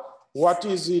now, what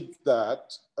is it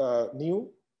that new?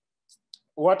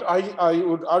 What I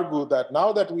would argue that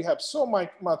now that we have so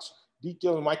much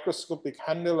detailed microscopic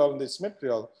handle on this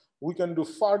material, we can do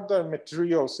further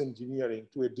materials engineering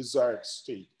to a desired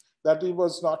state. That it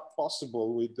was not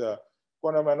possible with the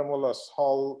quantum anomalous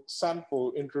Hall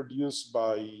sample introduced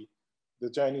by the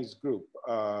Chinese group.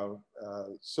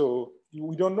 So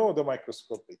we don't know the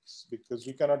microscopics because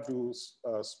we cannot do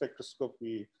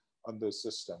spectroscopy on those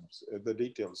systems, the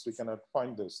details, we cannot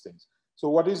find those things. So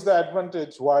what is the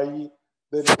advantage? Why,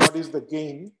 then what is the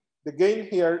gain? The gain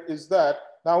here is that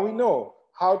now we know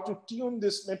how to tune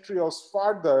these materials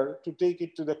further to take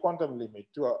it to the quantum limit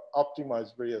to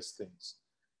optimize various things.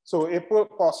 So a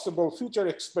possible future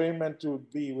experiment to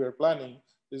be, we're planning,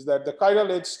 is that the chiral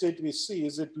edge state we see,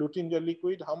 is it Luttinger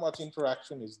liquid? How much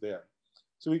interaction is there?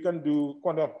 So we can do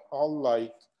quantum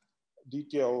Hall-like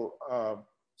detail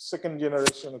second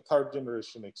generation and third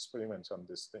generation experiments on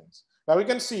these things. Now we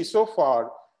can see so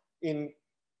far in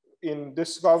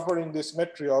discovering this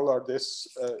material or this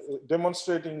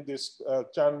demonstrating this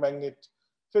Chern magnet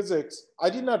physics,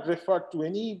 I did not refer to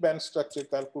any band structure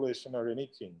calculation or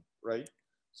anything, right?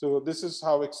 So this is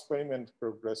how experiment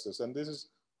progresses, and this is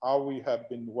how we have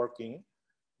been working.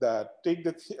 That take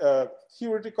the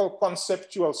theoretical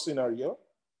conceptual scenario,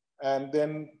 and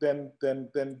then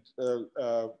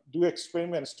do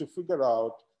experiments to figure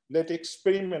out. Let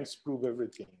experiments prove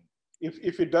everything.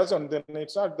 If it doesn't, then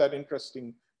it's not that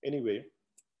interesting anyway.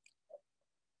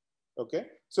 Okay.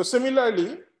 So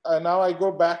similarly, now I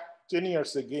go back 10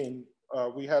 years again.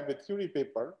 We have a theory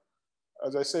paper.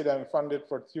 As I said, I'm funded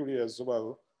for theory as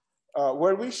well,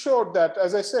 where we showed that,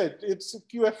 as I said, it's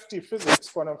QFT physics,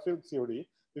 quantum field theory.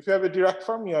 If you have a Dirac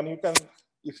fermion, you can,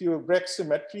 if you break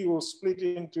symmetry, you will split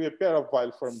it into a pair of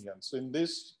Weyl fermions. So in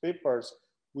these papers,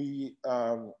 we,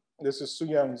 this is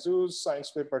Suyang Zhu's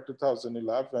science paper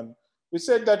 2011. We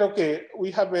said that, okay, we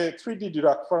have a 3D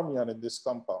Dirac fermion in this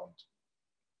compound.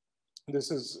 This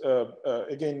is,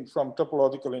 again, from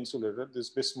topological insulator,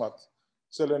 this bismuth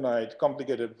selenide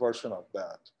complicated version of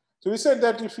that. So we said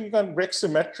that if you can break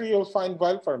symmetry, you'll find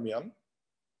Weyl fermion.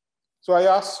 So I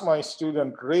asked my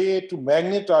student Ray to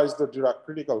magnetize the Dirac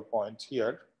critical point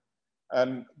here,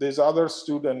 and these other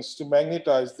students to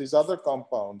magnetize these other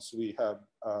compounds we have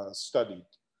studied.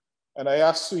 And I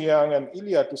asked Su Yang and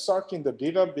Ilya to search in the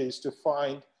database to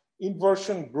find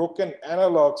inversion broken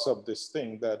analogs of this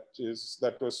thing that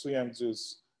was Su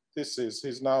Yang's thesis.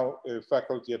 He's now a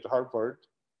faculty at Harvard.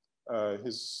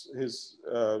 He's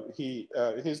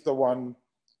the one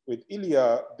with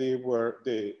Ilya. They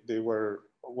were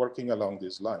working along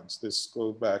these lines. This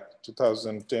goes back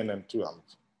 2010 and 12.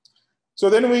 So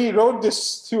then we wrote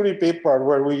this theory paper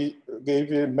where we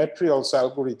gave a materials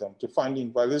algorithm to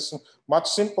finding values, much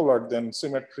simpler than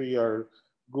symmetry or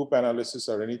group analysis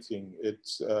or anything.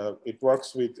 It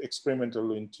works with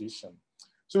experimental intuition.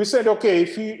 So we said, okay,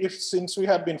 since we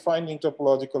have been finding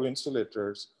topological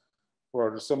insulators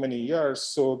for so many years,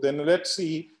 so then let's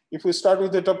see if we start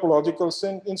with the topological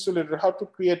insulator, how to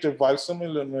create a Weyl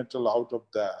semi-metal out of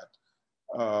that.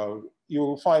 You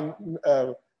will find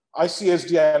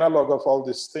ICSD analog of all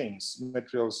these things,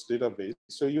 materials database.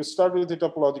 So you start with the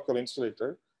topological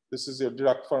insulator. This is your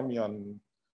Dirac fermion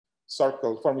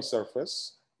circle, Fermi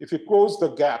surface. If you close the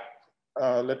gap,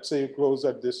 let's say you close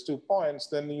at these 2 points,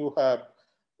 then you have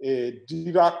a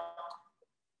Dirac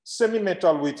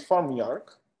semi-metal with Fermi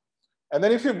arc. And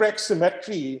then if you break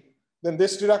symmetry, then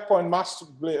this Dirac point must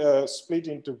split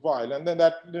into Weyl, and then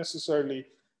that necessarily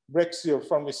breaks your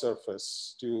Fermi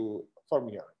surface to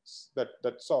Fermi arcs.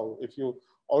 That's all. If you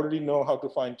already know how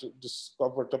to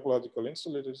discover topological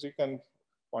insulators, you can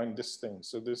find this thing.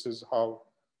 So this is how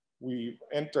we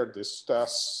entered this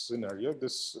task scenario.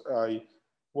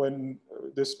 When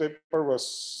this paper was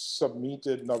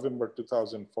submitted November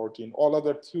 2014, all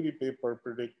other theory paper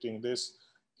predicting this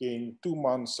came 2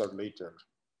 months or later.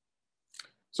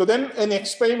 So then in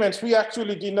experiments, we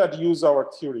actually did not use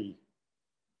our theory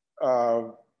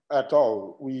at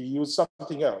all. We used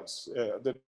something else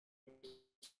that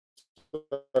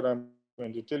I'm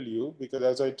going to tell you, because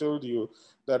as I told you,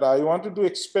 that I want to do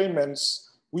experiments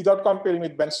without comparing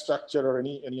with band structure or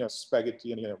any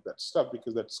spaghetti, any of that stuff,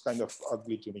 because that's kind of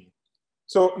ugly to me.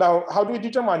 So now, how do we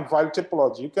determine Weyl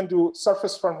topology? You can do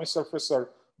surface Fermi surface or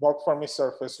bulk Fermi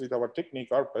surface with our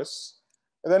technique, ARPAS.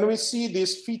 And then we see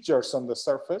these features on the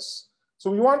surface. So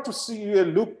we want to see a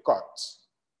loop cut,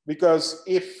 because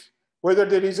whether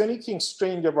there is anything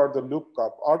strange about the loop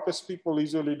cut, ARPAS people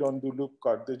usually don't do loop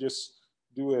cut, they just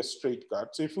do a straight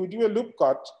cut. So if we do a loop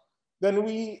cut, then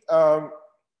we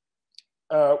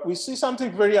see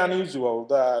something very unusual,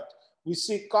 that we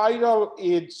see chiral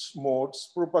edge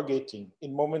modes propagating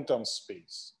in momentum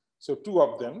space. So 2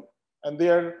 of them, and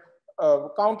their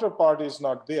counterpart is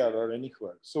not there or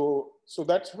anywhere. So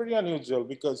that's very unusual,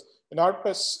 because in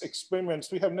ARPAS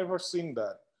experiments, we have never seen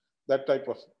that type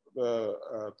of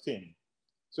thing.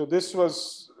 So this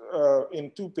was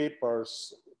in 2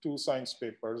 papers, 2 science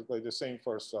papers by the same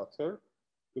first author,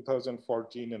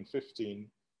 2014 and 15.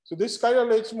 So this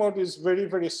chiral edge mode is very,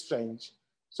 very strange.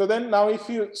 So then now if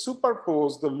you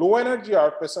superpose the low energy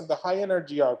ARPAS and the high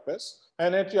energy ARPAS,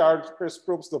 energy ARPAS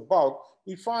probes the bulk,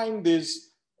 we find these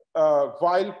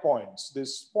Weyl points,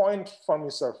 these point Fermi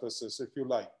surfaces, if you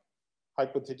like,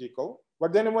 hypothetical.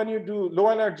 But then when you do low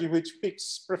energy, which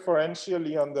picks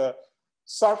preferentially on the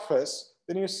surface,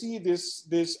 then you see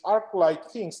these arc-like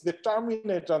things that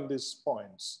terminate on these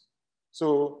points.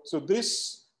 So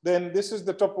this is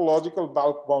the topological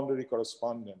bulk boundary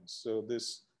correspondence. So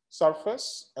this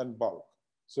surface and bulk.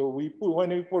 So when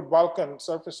we put bulk and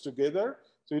surface together,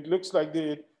 so it looks like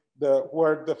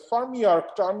where the Fermi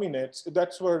arc terminates,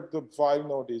 that's where the Weyl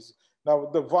node is. Now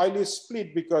the Weyl is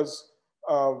split because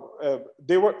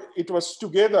it was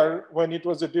together when it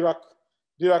was a 3D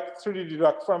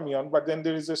Dirac fermion, but then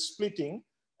there is a splitting,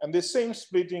 and the same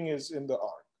splitting is in the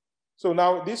arc. So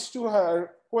now these 2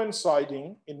 are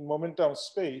coinciding in momentum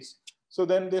space. So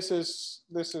then this is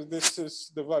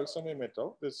the Weyl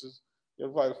semi-metal. This is your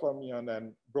Weyl fermion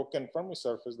and broken Fermi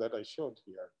surface that I showed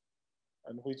here,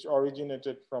 and which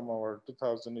originated from our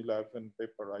 2011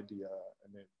 paper idea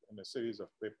in a series of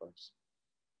papers.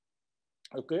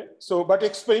 Okay, so but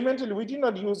experimentally, we did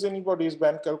not use anybody's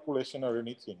band calculation or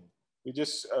anything. We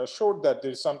just showed that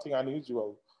there's something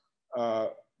unusual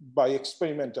by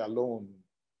experiment alone.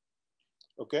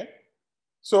 Okay,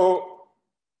 so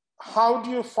how do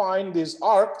you find these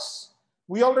arcs?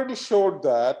 We already showed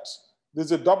that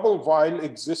there's a double Weyl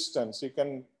existence. You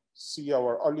can see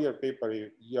our earlier paper a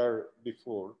year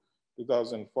before,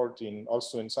 2014,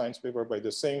 also in science paper by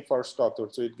the same first author,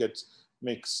 so it gets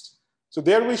mixed. So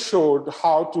there we showed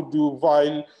how to do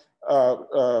Weyl,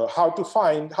 how to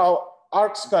find how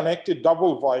arcs connected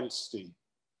double Weyl state.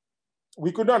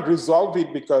 We could not resolve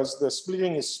it because the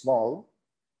splitting is small.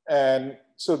 And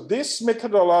so this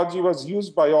methodology was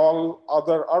used by all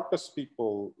other ARPAS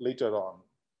people later on.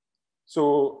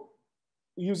 So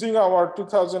using our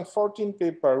 2014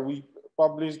 paper, we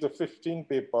published the 15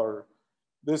 paper.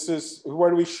 This is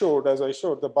where we showed, as I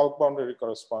showed, the bulk boundary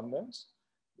correspondence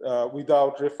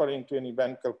without referring to any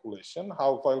band calculation,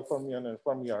 how Weyl fermion and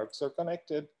Fermi arcs are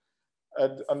connected.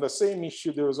 And on the same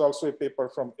issue, there was also a paper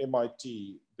from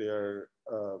MIT. They're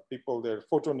people, they're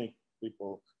photonic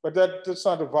people, but that's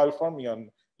not a Weyl fermion.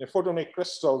 In a photonic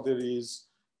crystal,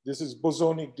 this is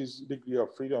bosonic degree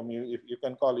of freedom. You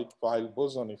can call it Weyl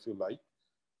boson if you like,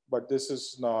 but this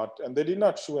is not, and they did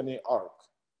not show any arc.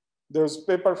 There's a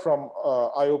paper from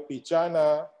IOP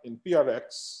China in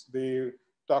PRX. They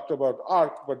talked about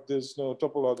arc, but there's no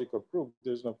topological proof.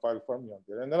 There's no Weyl fermion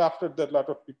there. And then after that, a lot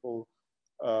of people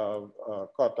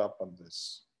caught up on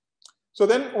this. So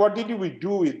then what did we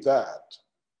do with that?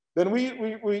 Then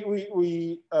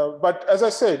but as I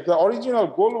said, the original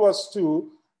goal was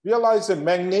to realize a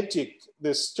magnetic,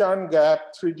 this Chern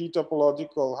gap, 3D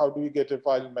topological, how do we get a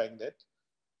Weyl magnet?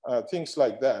 Things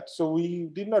like that. So we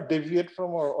did not deviate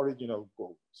from our original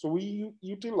goal. So we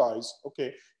utilized,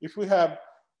 okay, if we have,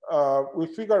 we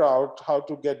figure out how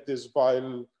to get this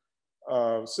Weyl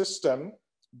system,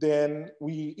 then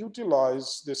we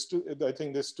utilize this, I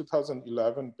think this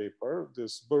 2011 paper,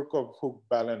 this Birkhoff-Hooke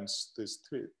balance, this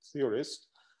theorist.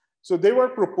 So they were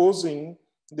proposing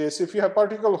this, if you have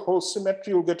particle hole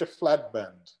symmetry, you'll get a flat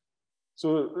band.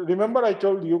 So remember I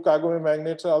told you kagome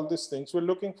magnets, all these things, we're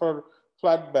looking for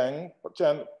flat band,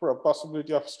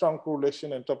 possibility of strong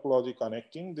correlation and topology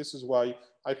connecting. This is why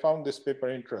I found this paper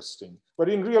interesting. But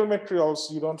in real materials,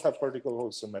 you don't have particle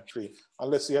hole symmetry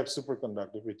unless you have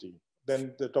superconductivity.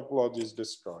 Then the topology is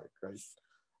destroyed, right?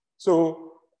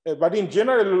 So, but in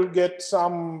general, you'll get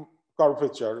some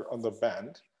curvature on the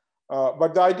band.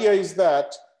 But the idea is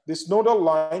that this nodal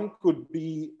line could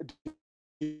be,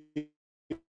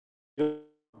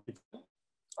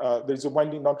 there's a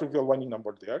winding, non-trivial winding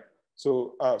number there.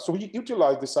 So, so we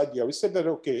utilize this idea. We said that,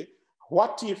 okay,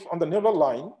 what if on the nodal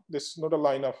line, this nodal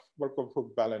line of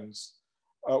Birkhoff-Hooke balance,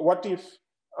 what if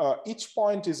each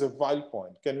point is a Weyl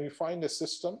point? Can we find a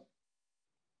system?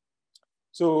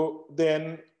 So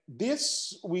then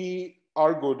this we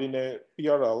argued in a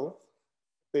PRL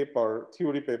paper,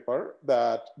 theory paper,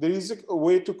 that there is a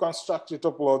way to construct a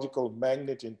topological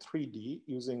magnet in 3D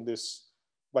using this,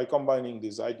 by combining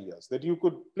these ideas, that you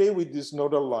could play with these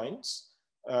nodal lines,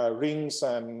 rings,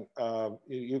 and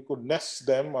you could nest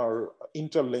them or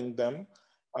interlink them.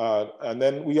 And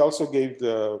then we also gave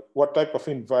what type of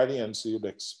invariance you'd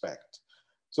expect.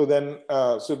 So then,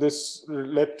 so this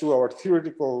led to our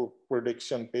theoretical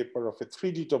prediction paper of a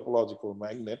 3D topological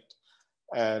magnet.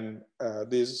 And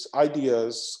these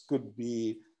ideas could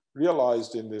be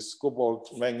realized in this cobalt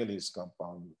manganese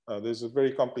compound. There's a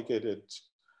very complicated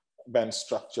band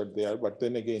structure there, but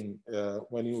then again,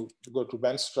 when you go to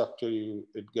band structure,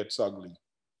 it gets ugly.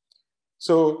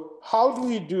 So how do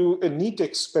we do a neat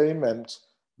experiment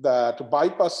that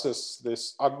bypasses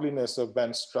this ugliness of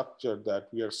band structure that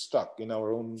we are stuck in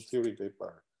our own theory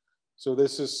paper? So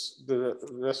this is the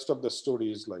rest of the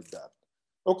story is like that.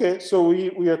 Okay, so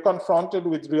we are confronted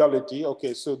with reality.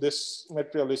 Okay, so this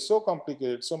material is so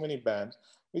complicated, so many bands.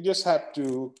 We just have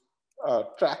to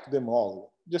track them all.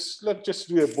 Let's just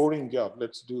do a boring job.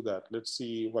 Let's do that. Let's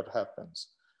see what happens.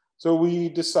 So we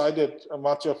decided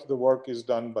much of the work is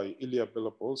done by Ilya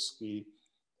Belopolsky.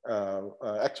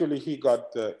 Actually, he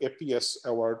got the APS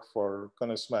award for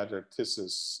Conus Matter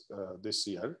thesis this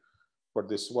year for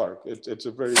this work. It's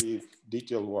a very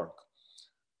detailed work.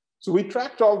 So we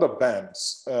tracked all the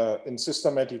bands in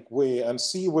systematic way and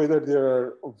see whether there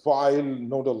are Weyl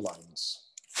nodal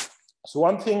lines. So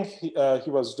one thing he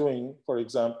was doing, for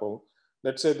example,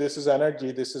 let's say this is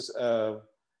energy, this is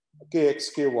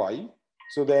kx, ky.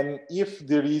 So then if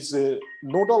there is a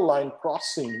nodal line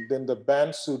crossing, then the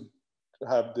band should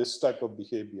have this type of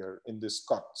behavior in this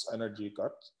cuts, energy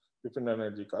cuts, different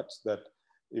energy cuts, that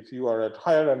if you are at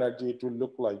higher energy, it will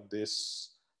look like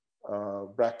this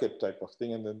bracket type of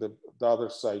thing, and then the other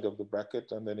side of the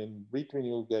bracket, and then in between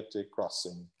you'll get a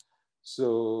crossing.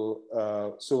 So,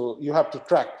 so you have to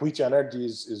track which energy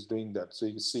is doing that. So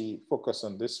you see, focus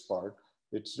on this part,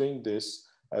 it's doing this.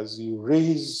 As you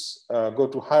raise, go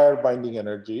to higher binding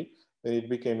energy, then it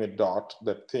became a dot,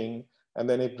 that thing, and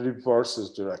then it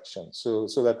reverses direction. So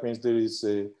that means there's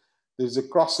a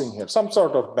crossing here, some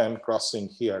sort of band crossing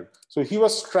here. So he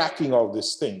was tracking all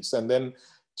these things and then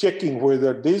checking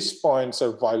whether these points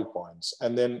are Weyl points,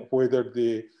 and then whether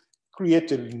they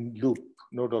create a loop,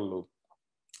 nodal loop.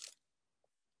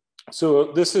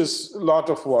 So this is a lot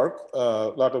of work, a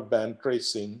lot of band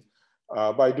tracing.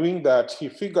 By doing that, he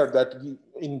figured that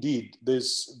indeed there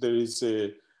is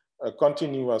a a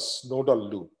continuous nodal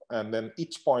loop, and then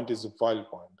each point is a Weyl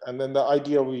point. And then the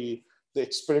idea the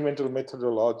experimental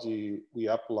methodology we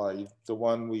applied, the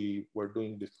one we were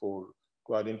doing before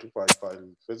to identify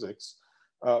Weyl physics.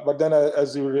 But then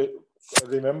as you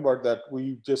remember that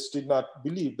we just did not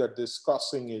believe that this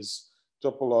crossing is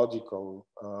topological.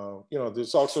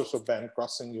 There's all sorts of band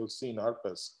crossing you'll see in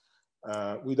ARPES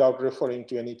without referring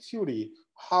to any theory.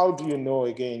 How do you know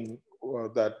again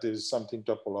that there's something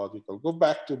topological? Go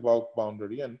back to bulk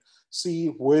boundary and see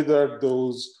whether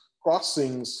those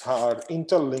crossings are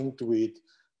interlinked with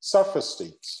surface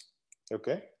states.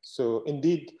 Okay, so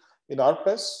indeed in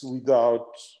ARPES, without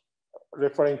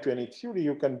referring to any theory,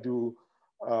 you can do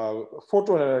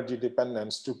photon energy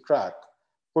dependence to track.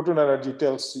 Photon energy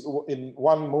tells you in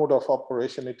one mode of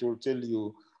operation, it will tell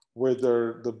you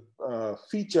whether the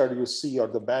feature you see or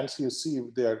the bands you see,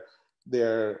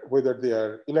 whether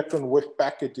their electron wave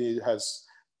packet has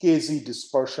kz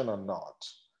dispersion or not.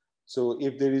 So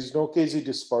if there is no kz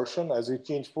dispersion, as you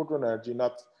change photon energy,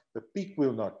 the peak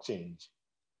will not change.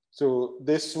 So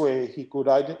this way,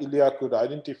 Ilya could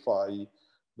identify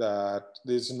that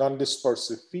there's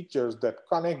non-dispersive features that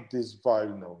connect these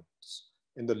Weyl nodes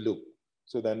in the loop.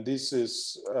 So then this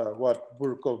is what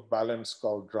Burkov Balance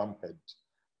called drumhead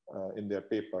in their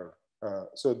paper.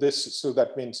 So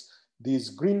that means these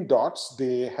green dots,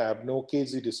 they have no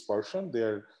kz dispersion.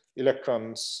 They're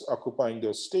electrons occupying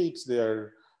those states.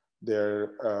 They're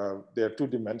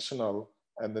two-dimensional,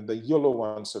 and then the yellow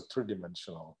ones are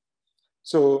three-dimensional.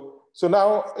 So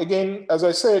now again, as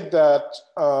I said, that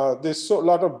there's a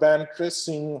lot of band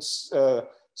tracing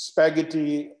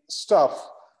spaghetti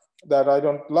stuff that I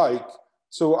don't like.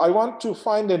 So I want to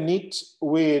find a neat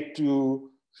way to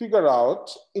figure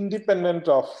out, independent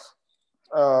of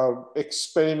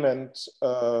experiment,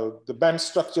 the band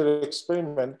structure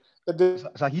experiment.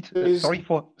 Zahid,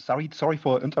 sorry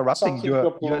for interrupting. You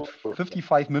had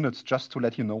 55 minutes, just to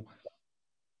let you know.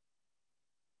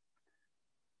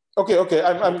 Okay.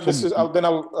 Then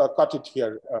I'll cut it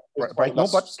here. Right. No,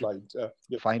 but slide.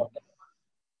 Fine.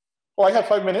 Oh, I have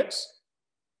 5 minutes.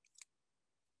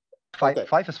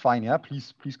 Five is fine. Yeah,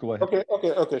 please go ahead.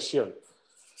 Okay, sure.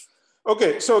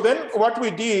 Okay, so then what we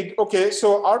did,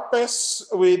 so ARPES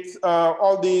with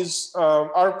all these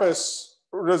ARPES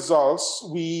results,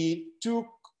 we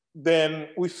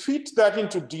fit that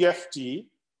into DFT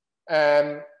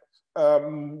and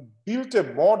built a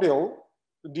model,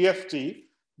 DFT,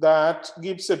 that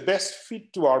gives a best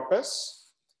fit to ARPES.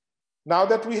 Now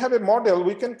that we have a model,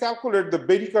 we can calculate the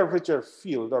Berry curvature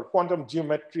field or quantum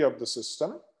geometry of the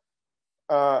system.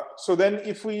 So then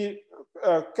if we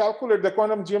calculate the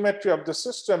quantum geometry of the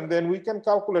system, then we can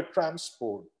calculate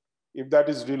transport if that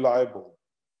is reliable.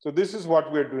 So this is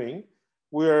what we're doing.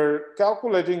 We're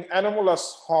calculating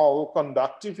anomalous Hall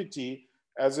conductivity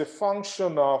as a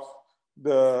function of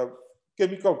the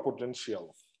chemical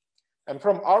potential. And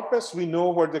from ARPES, we know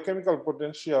where the chemical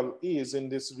potential is in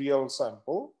this real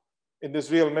sample, in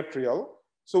this real material.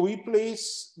 So we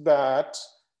place that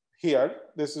here.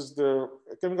 This is the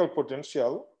chemical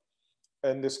potential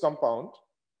in this compound.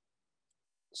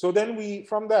 So then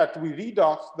from that, we read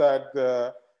off that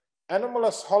the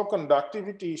anomalous Hall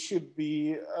conductivity should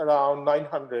be around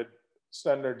 900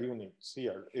 standard units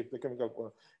here. If the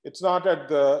chemical, it's not at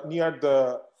near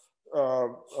the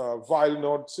Weyl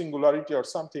node singularity or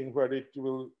something where it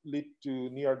will lead to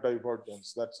near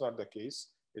divergence. That's not the case.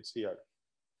 It's here.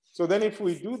 So then if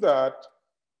we do that,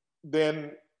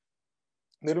 then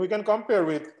we can compare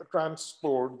with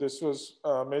transport. This was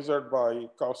measured by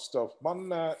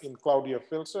Kaustov-Manna in Claudia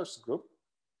Filser's group.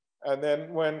 And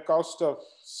then when Kaustov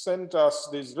sent us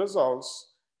these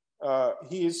results,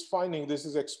 he is finding, this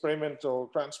is experimental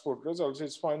transport results,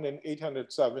 he's finding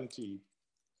 870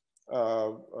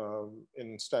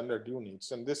 in standard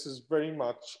units. And this is very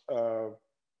much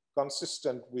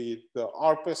consistent with the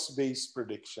ARPES-based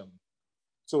prediction.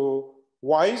 So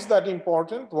why is that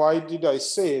important? Why did I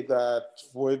say that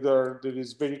whether there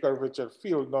is Berry curvature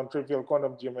field, non-trivial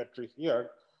quantum geometry here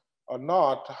or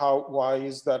not, why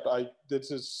is that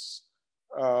this is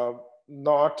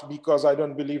not because I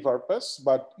don't believe ARPES,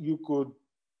 but you could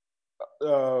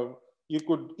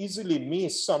easily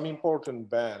miss some important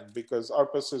band because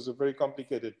ARPES is a very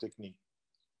complicated technique.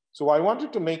 So I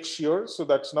wanted to make sure, so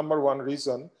that's number one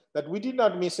reason, that we did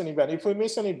not miss any band. If we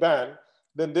miss any band,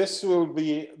 then this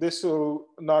will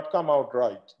not come out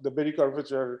right. The Berry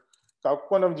curvature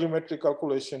quantum geometry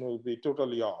calculation will be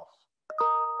totally off.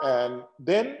 And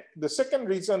then the second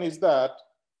reason is that,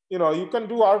 you can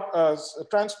do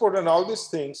transport and all these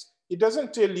things. It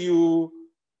doesn't tell you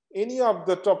any of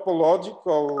the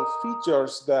topological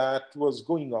features that was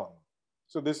going on.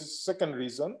 So this is the second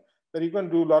reason. that you can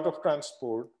do a lot of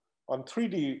transport on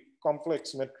 3D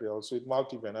complex materials with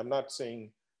multiband. I'm not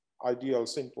saying ideal,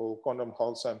 simple quantum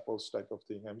Hall samples type of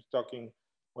thing. I'm talking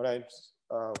when I'm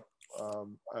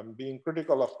being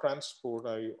critical of transport,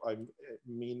 I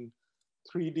mean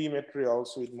 3D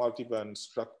materials with multiband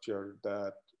structure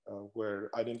that where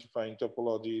identifying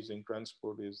topologies in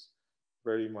transport is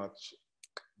very much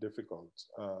difficult.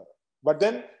 But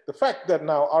then the fact that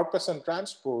now RPES and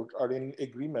transport are in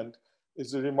agreement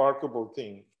is a remarkable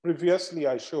thing. Previously,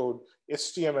 I showed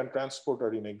STM and transport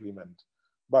are in agreement.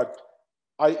 But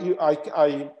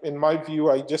in my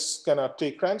view, I just cannot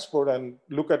take transport and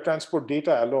look at transport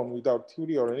data alone without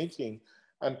theory or anything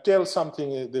and tell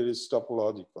something that is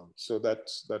topological. So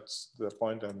that's the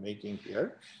point I'm making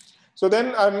here. So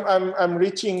then I'm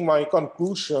reaching my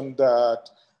conclusion that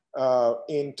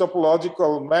in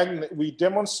topological magnet, we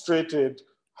demonstrated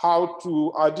how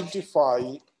to identify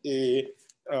a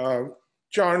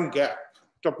Chern gap,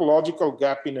 topological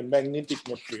gap in a magnetic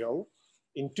material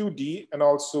in 2D and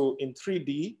also in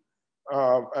 3D.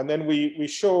 And then we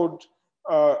showed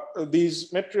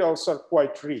these materials are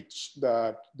quite rich,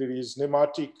 that there is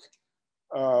nematic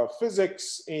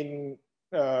physics in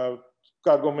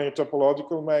kagome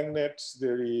topological magnets.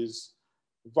 There is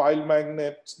Weyl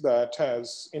magnet that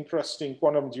has interesting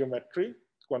quantum geometry,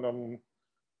 quantum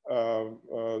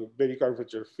Berry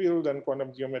curvature field and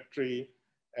quantum geometry.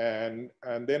 And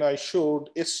then I showed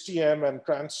STM and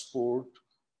transport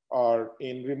are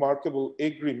in remarkable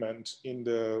agreement in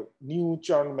the new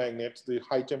Chern magnets, the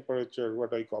high temperature,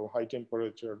 what I call high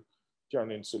temperature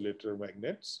Chern insulator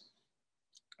magnets.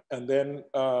 And then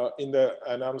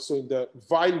and also in the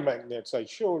Weyl magnets, I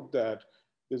showed that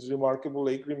there's remarkable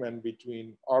agreement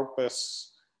between RPES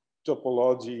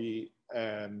topology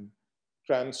and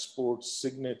transport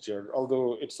signature,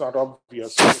 although it's not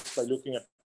obvious by looking at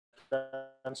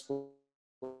transport,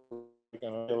 you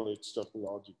can tell it's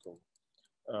topological.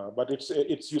 But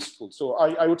it's useful. So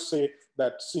I would say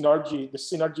that the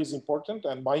synergy is important,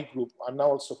 and my group, I'm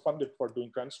now also funded for doing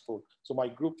transport. So my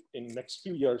group in the next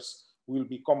few years will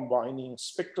be combining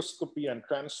spectroscopy and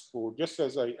transport, just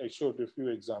as I showed a few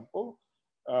examples,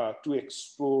 to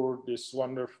explore this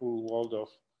wonderful world of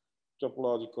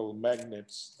topological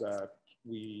magnets that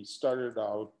we started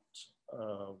out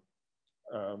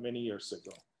many years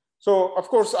ago. So of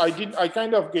course I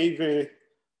kind of gave a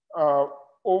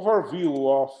overview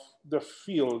of the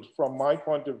field from my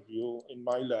point of view in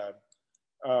my lab,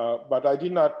 but I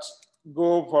did not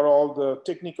go over all the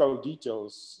technical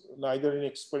details, neither in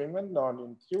experiment nor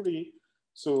in theory.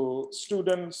 So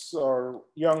students or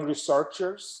young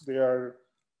researchers, they are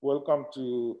welcome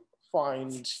to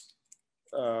find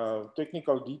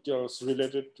technical details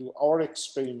related to our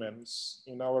experiments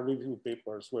in our review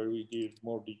papers where we give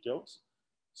more details.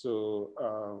 So,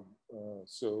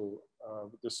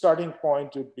 the starting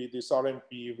point would be this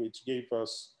RMP, which gave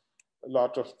us a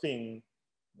lot of things,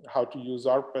 how to use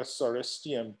RPES or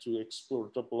STM to explore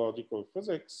topological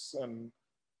physics, and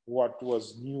what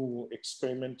was new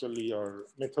experimentally or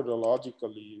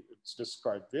methodologically, it's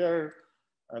described there.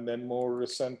 And then more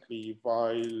recently,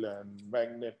 Weyl and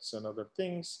magnets and other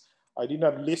things. I did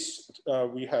not list,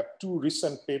 we have two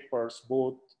recent papers,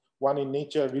 both one in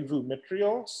Nature Review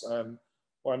Materials and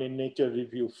one in Nature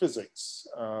Review Physics.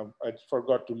 I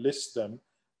forgot to list them.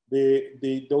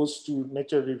 Those two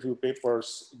Nature Review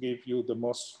papers gave you the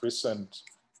most recent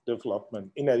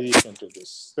development in addition to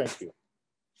this. Thank you.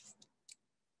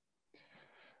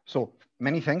 So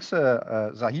many thanks,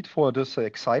 Zahid, for this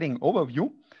exciting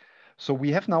overview. So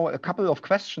we have now a couple of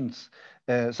questions.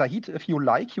 Zahid, if you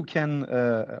like, you can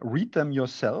read them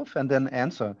yourself and then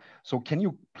answer. So can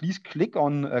you please click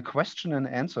on a question and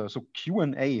answer? So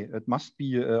Q&A, it must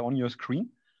be on your screen.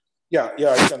 Yeah,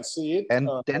 I can see it. And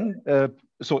then,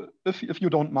 so if you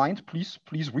don't mind, please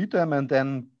read them and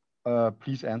then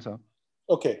please answer.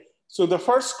 Okay. So the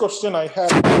first question I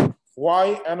have,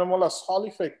 why anomalous Hall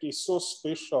effect is so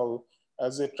special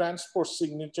as a transport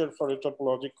signature for a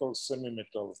topological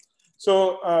semi-metal?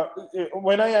 So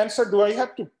when I answer, do I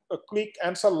have to click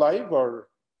answer live or?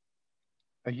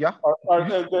 Yeah. Or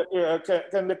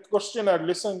can the questioner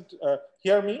listen,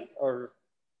 hear me or?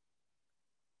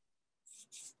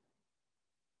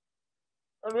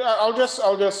 I'll just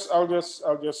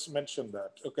mention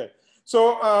that. Okay.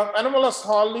 So anomalous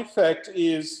Hall effect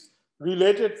is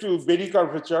related to Berry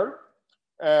curvature,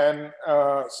 and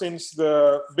since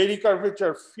the Berry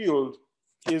curvature field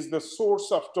is the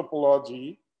source of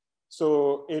topology,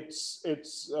 so it's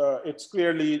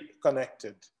clearly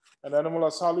connected. And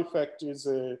anomalous Hall effect is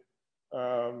the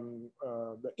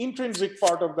intrinsic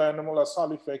part of the anomalous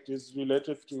Hall effect is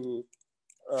related to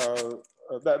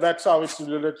That's how it's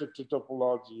related to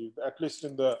topology, at least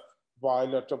in the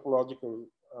Weyl topological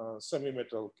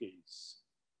semi-metal case.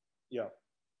 Yeah.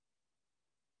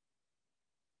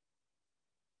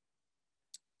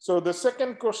 So the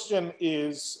second question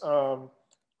is, how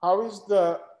is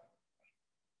the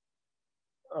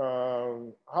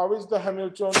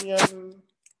Hamiltonian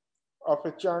of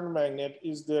a Chern magnet?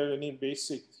 Is there any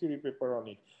basic theory paper on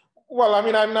it? Well, I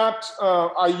mean, I'm not,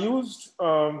 I used,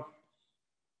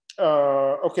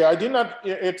 okay, I did not,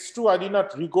 it's true, I did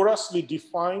not rigorously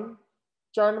define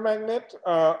Chern magnet,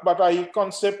 but I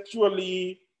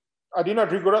did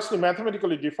not rigorously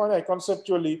mathematically define, I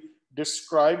conceptually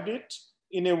described it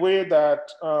in a way that,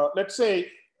 let's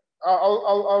say,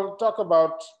 I'll talk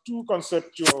about two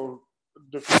conceptual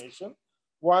definitions.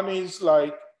 One is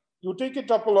like, you take a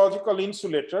topological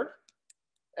insulator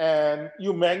and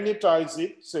you magnetize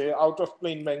it, say out of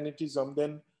plane magnetism,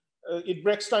 then it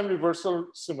breaks time reversal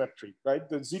symmetry, right?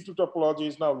 The Z2 topology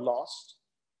is now lost.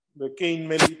 The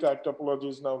Kane-Meili type topology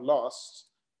is now lost.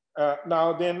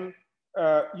 Now then,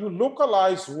 you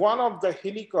localize one of the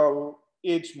helical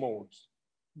edge modes.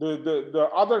 The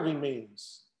other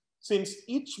remains. Since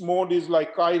each mode is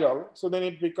like chiral, so then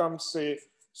it becomes a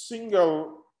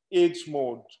single edge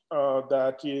mode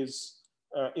that is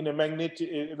in a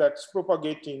magnetic, that's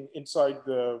propagating inside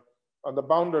on the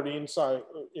boundary inside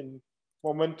in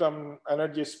momentum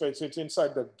energy space, it's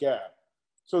inside the gap.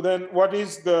 So then what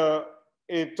is a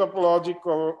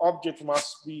topological object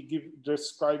must be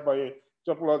described by a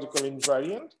topological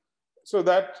invariant. So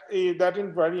that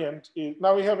invariant is,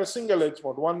 now we have a single edge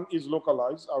mode. One is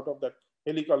localized out of that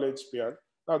helical edge pair.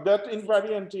 Now that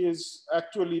invariant is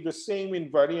actually the same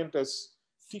invariant as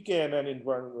TKNN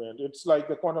invariant. It's like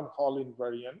the quantum Hall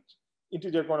invariant,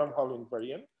 integer quantum Hall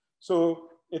invariant. So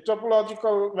a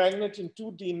topological magnet in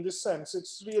 2D in this sense,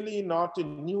 it's really not a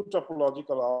new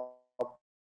topological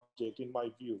object in my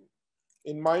view.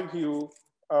 In my view,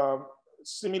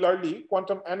 similarly,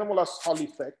 quantum anomalous Hall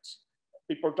effect,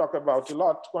 people talk about a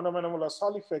lot. Quantum anomalous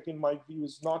Hall effect, in my view,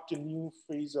 is not a new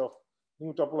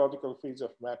topological phase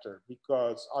of matter,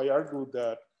 because I argue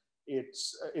that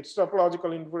its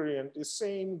topological invariant is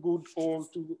same good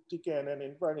old TKNN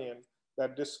invariant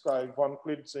that describe von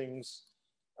Klitzing's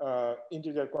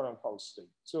integer quantum Hall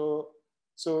state. So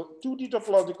 2D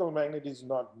topological magnet is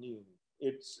not new.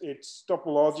 It's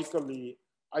topologically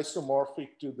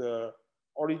isomorphic to the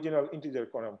original integer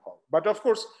quantum Hall. But of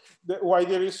course, why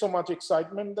there is so much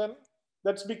excitement then?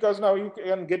 That's because now you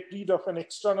can get rid of an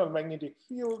external magnetic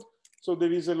field. So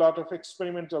there is a lot of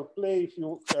experimental play if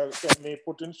you may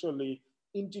potentially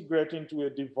integrate into a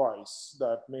device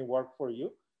that may work for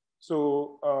you.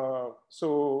 So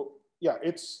yeah,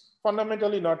 it's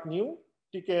fundamentally not new,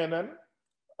 TKNN,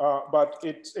 but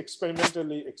it's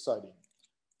experimentally exciting.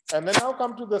 And then I'll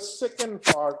come to the second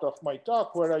part of my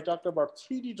talk where I talked about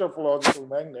 3D topological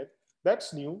magnet.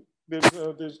 That's new.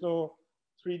 There's no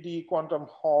 3D quantum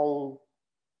Hall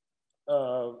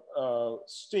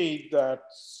state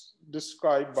that's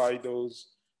described by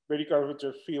those very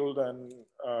curvature field and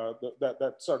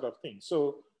that sort of thing.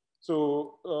 So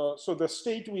the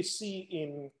state we see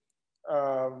in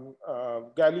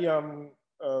gallium,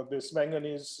 this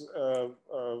manganese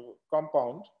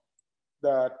compound,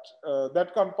 that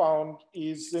compound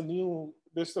is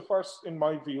the first, in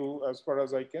my view, as far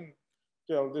as I can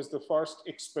tell, this is the first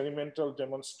experimental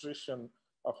demonstration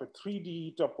of a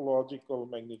 3D topological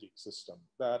magnetic system.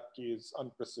 That is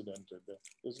unprecedented.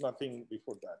 There's nothing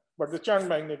before that. But the Chern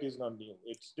magnet is not new.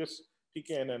 It's just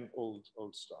TKNN old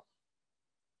stuff.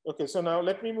 Okay, so now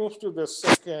let me move to the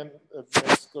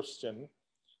next question.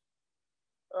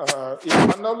 Is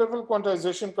Landau level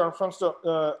quantization confirms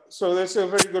so that's a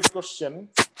very good question.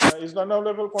 Is Landau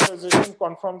level quantization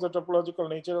confirms the topological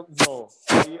nature? No,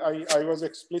 I was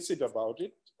explicit about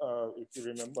it, if you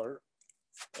remember.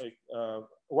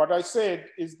 What I said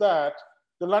is that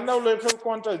the Landau level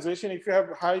quantization, if you have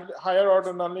higher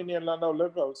order nonlinear Landau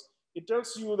levels, it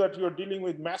tells you that you're dealing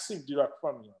with massive Dirac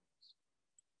fermions.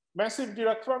 Massive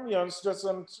Dirac fermions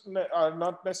are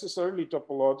not necessarily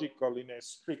topological in a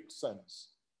strict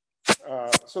sense.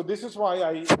 So this is why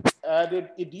I added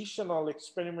additional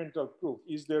experimental proof.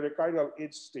 Is there a chiral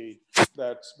edge state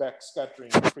that's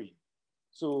backscattering free?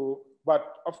 So,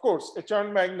 but of course, a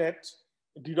Chern magnet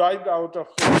derived out of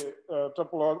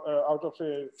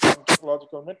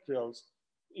topological materials,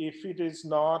 if it is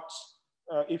not,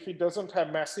 if it doesn't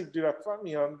have massive Dirac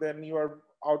fermion, then you are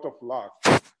out of luck.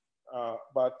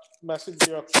 But massive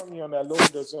Dirac fermion alone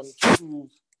doesn't prove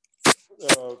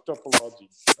topology.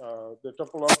 The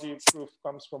topology proof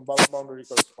comes from bulk boundary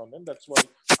correspondence. That's why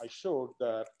I showed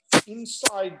that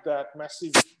inside that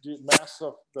massive mass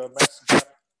gap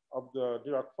of the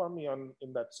Dirac fermion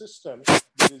in that system,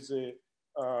 there is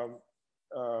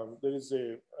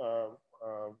a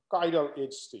chiral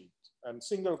edge state and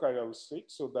single chiral state,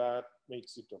 so that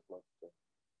makes it topological.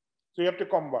 So you have to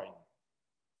combine.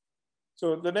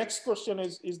 So the next question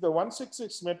is the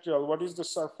 166 material, what is the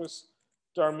surface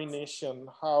termination?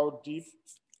 How deep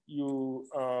your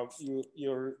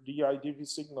DI/dV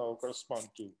signal correspond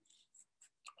to?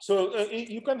 So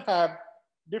you can have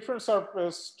different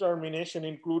surface termination,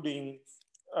 including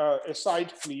a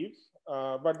side cleave,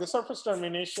 but the surface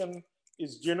termination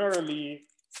is generally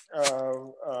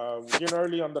on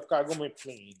the kagome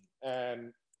plane,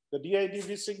 and the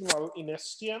DI/dV signal in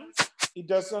STM, it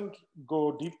doesn't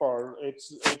go deeper. It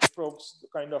probes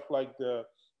kind of like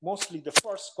mostly the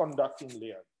first conducting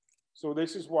layer. So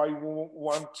this is why we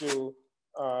want to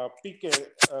pick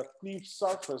a cleaved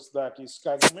surface that is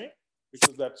kagome,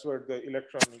 because that's where the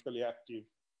electronically active,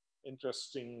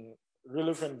 interesting,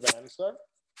 relevant bands are.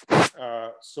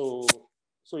 So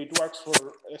it works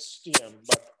for STM,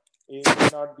 but it may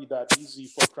not be that easy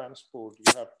for transport.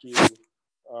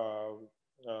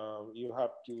 You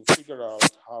have to figure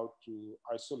out how to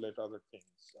isolate other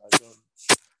things.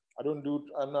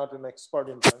 I'm not an expert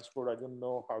in transport. I don't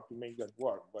know how to make that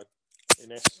work, but in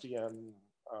STM,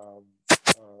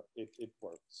 it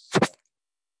works.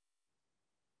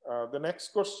 The next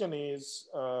question is,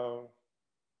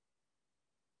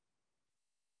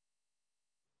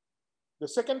 the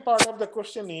second part of the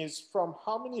question is, from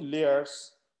how many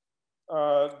layers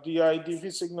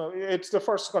DI/dV signal? It's the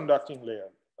first conducting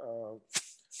layer.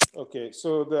 Okay,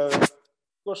 so the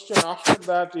question after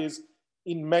that is,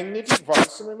 in magnetic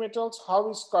Weyl metals, how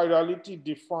is chirality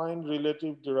defined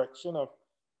relative direction of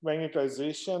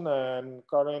magnetization and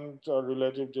current or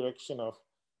relative direction of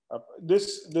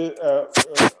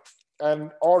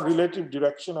or relative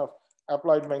direction of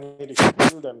applied magnetic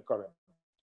field and current?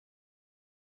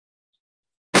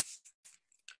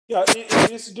 Yeah,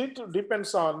 this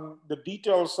depends on the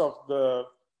details of the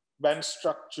band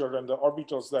structure and the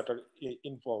orbitals that are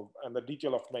involved and the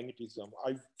detail of magnetism.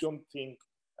 I don't think,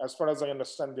 as far as I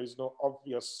understand, there is no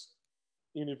obvious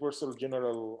universal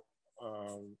general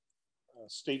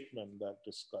statement that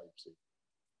describes it.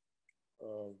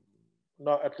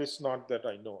 At least not that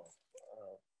I know of.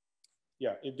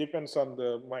 Yeah, it depends on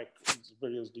the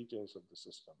various details of the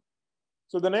system.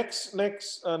 So the next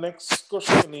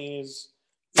question is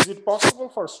it possible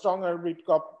for strong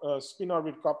spin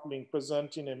orbit coupling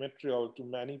present in a material to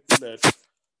manipulate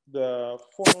the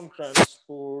phonon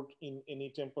transport in any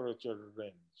temperature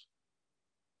range?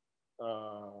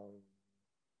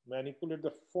 Manipulate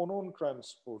the phonon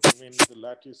transport, I mean the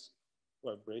lattice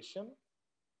vibration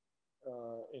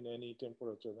in any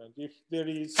temperature range. If there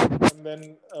is, and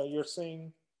then you're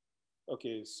saying,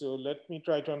 okay, so let me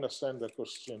try to understand the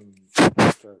question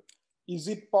better. Is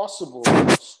it possible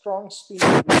for strong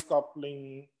spin-orbit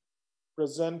coupling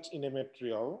present in a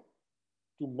material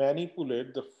to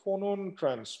manipulate the phonon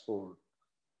transport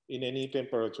in any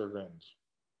temperature range?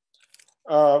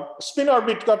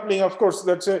 Spin-orbit coupling, of course,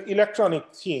 that's an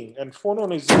electronic thing, and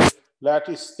phonon is a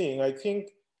lattice thing. I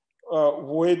think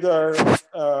whether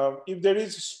if there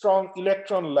is strong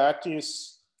electron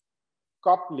lattice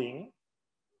coupling,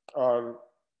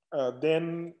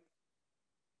 then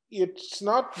it's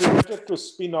not related to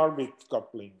spin orbit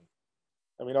coupling.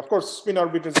 I mean, of course, spin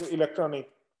orbit is an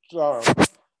electronic term.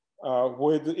 I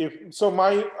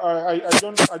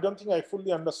don't think I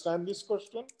fully understand this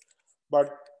question,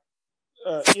 but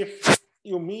if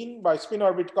you mean by spin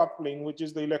orbit coupling, which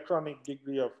is the electronic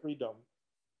degree of freedom,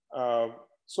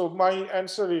 so my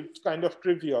answer is kind of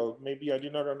trivial. Maybe I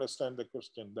did not understand the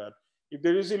question. That if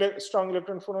there is strong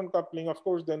electron phonon coupling, of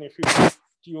course, then if you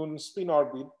tune spin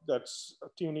orbit, that's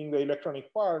tuning the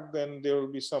electronic part, then there will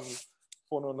be some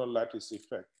phononal lattice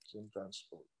effect in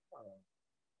transport.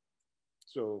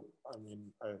 So, I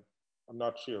mean, I'm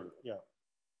not sure. Yeah.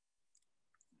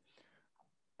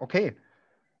 Okay.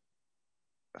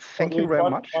 Thank you very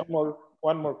much.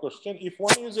 One more question. If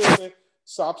one uses a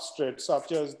substrate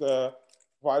such as the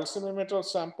Weyl metal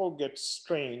sample gets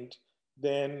strained,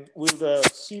 then will the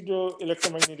pseudo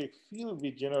electromagnetic field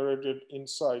be generated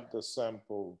inside the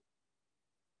sample?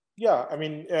 Yeah, I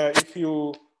mean, if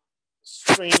you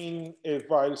strain a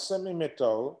Weyl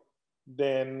semi-metal,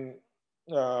 then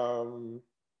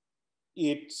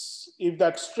if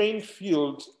that strain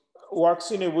field works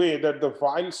in a way that the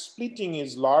Weyl splitting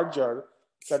is larger,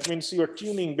 that means you're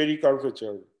tuning Berry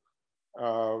curvature.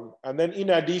 And then in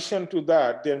addition to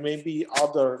that, there may be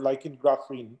other, like in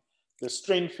graphene, the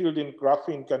strain field in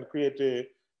graphene can create a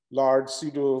large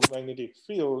pseudo magnetic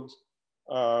field.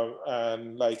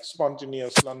 and like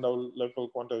spontaneous Landau level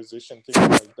quantization, things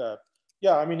like that.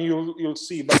 Yeah, I mean, you'll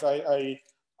see, but I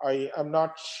am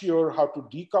not sure how to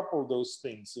decouple those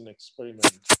things in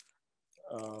experiment.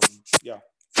 Yeah.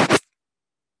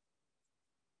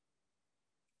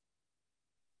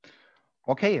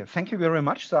 Okay, thank you very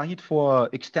much, Zahid, for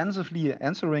extensively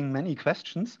answering many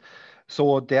questions.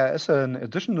 So there is an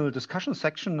additional discussion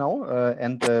section now,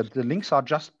 and the links are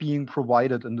just being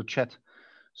provided in the chat.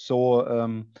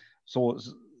 So,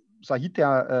 Zahid,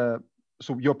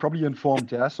 so you're probably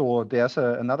informed, yeah? So there's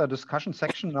another discussion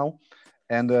section now,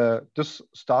 and this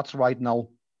starts right now.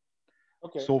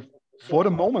 Okay. So for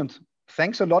the moment,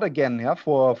 thanks a lot again, yeah,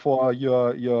 for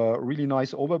your really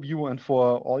nice overview and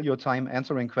for all your time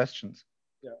answering questions.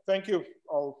 Yeah, thank you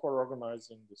all for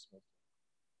organizing this meeting.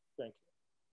 Thank you.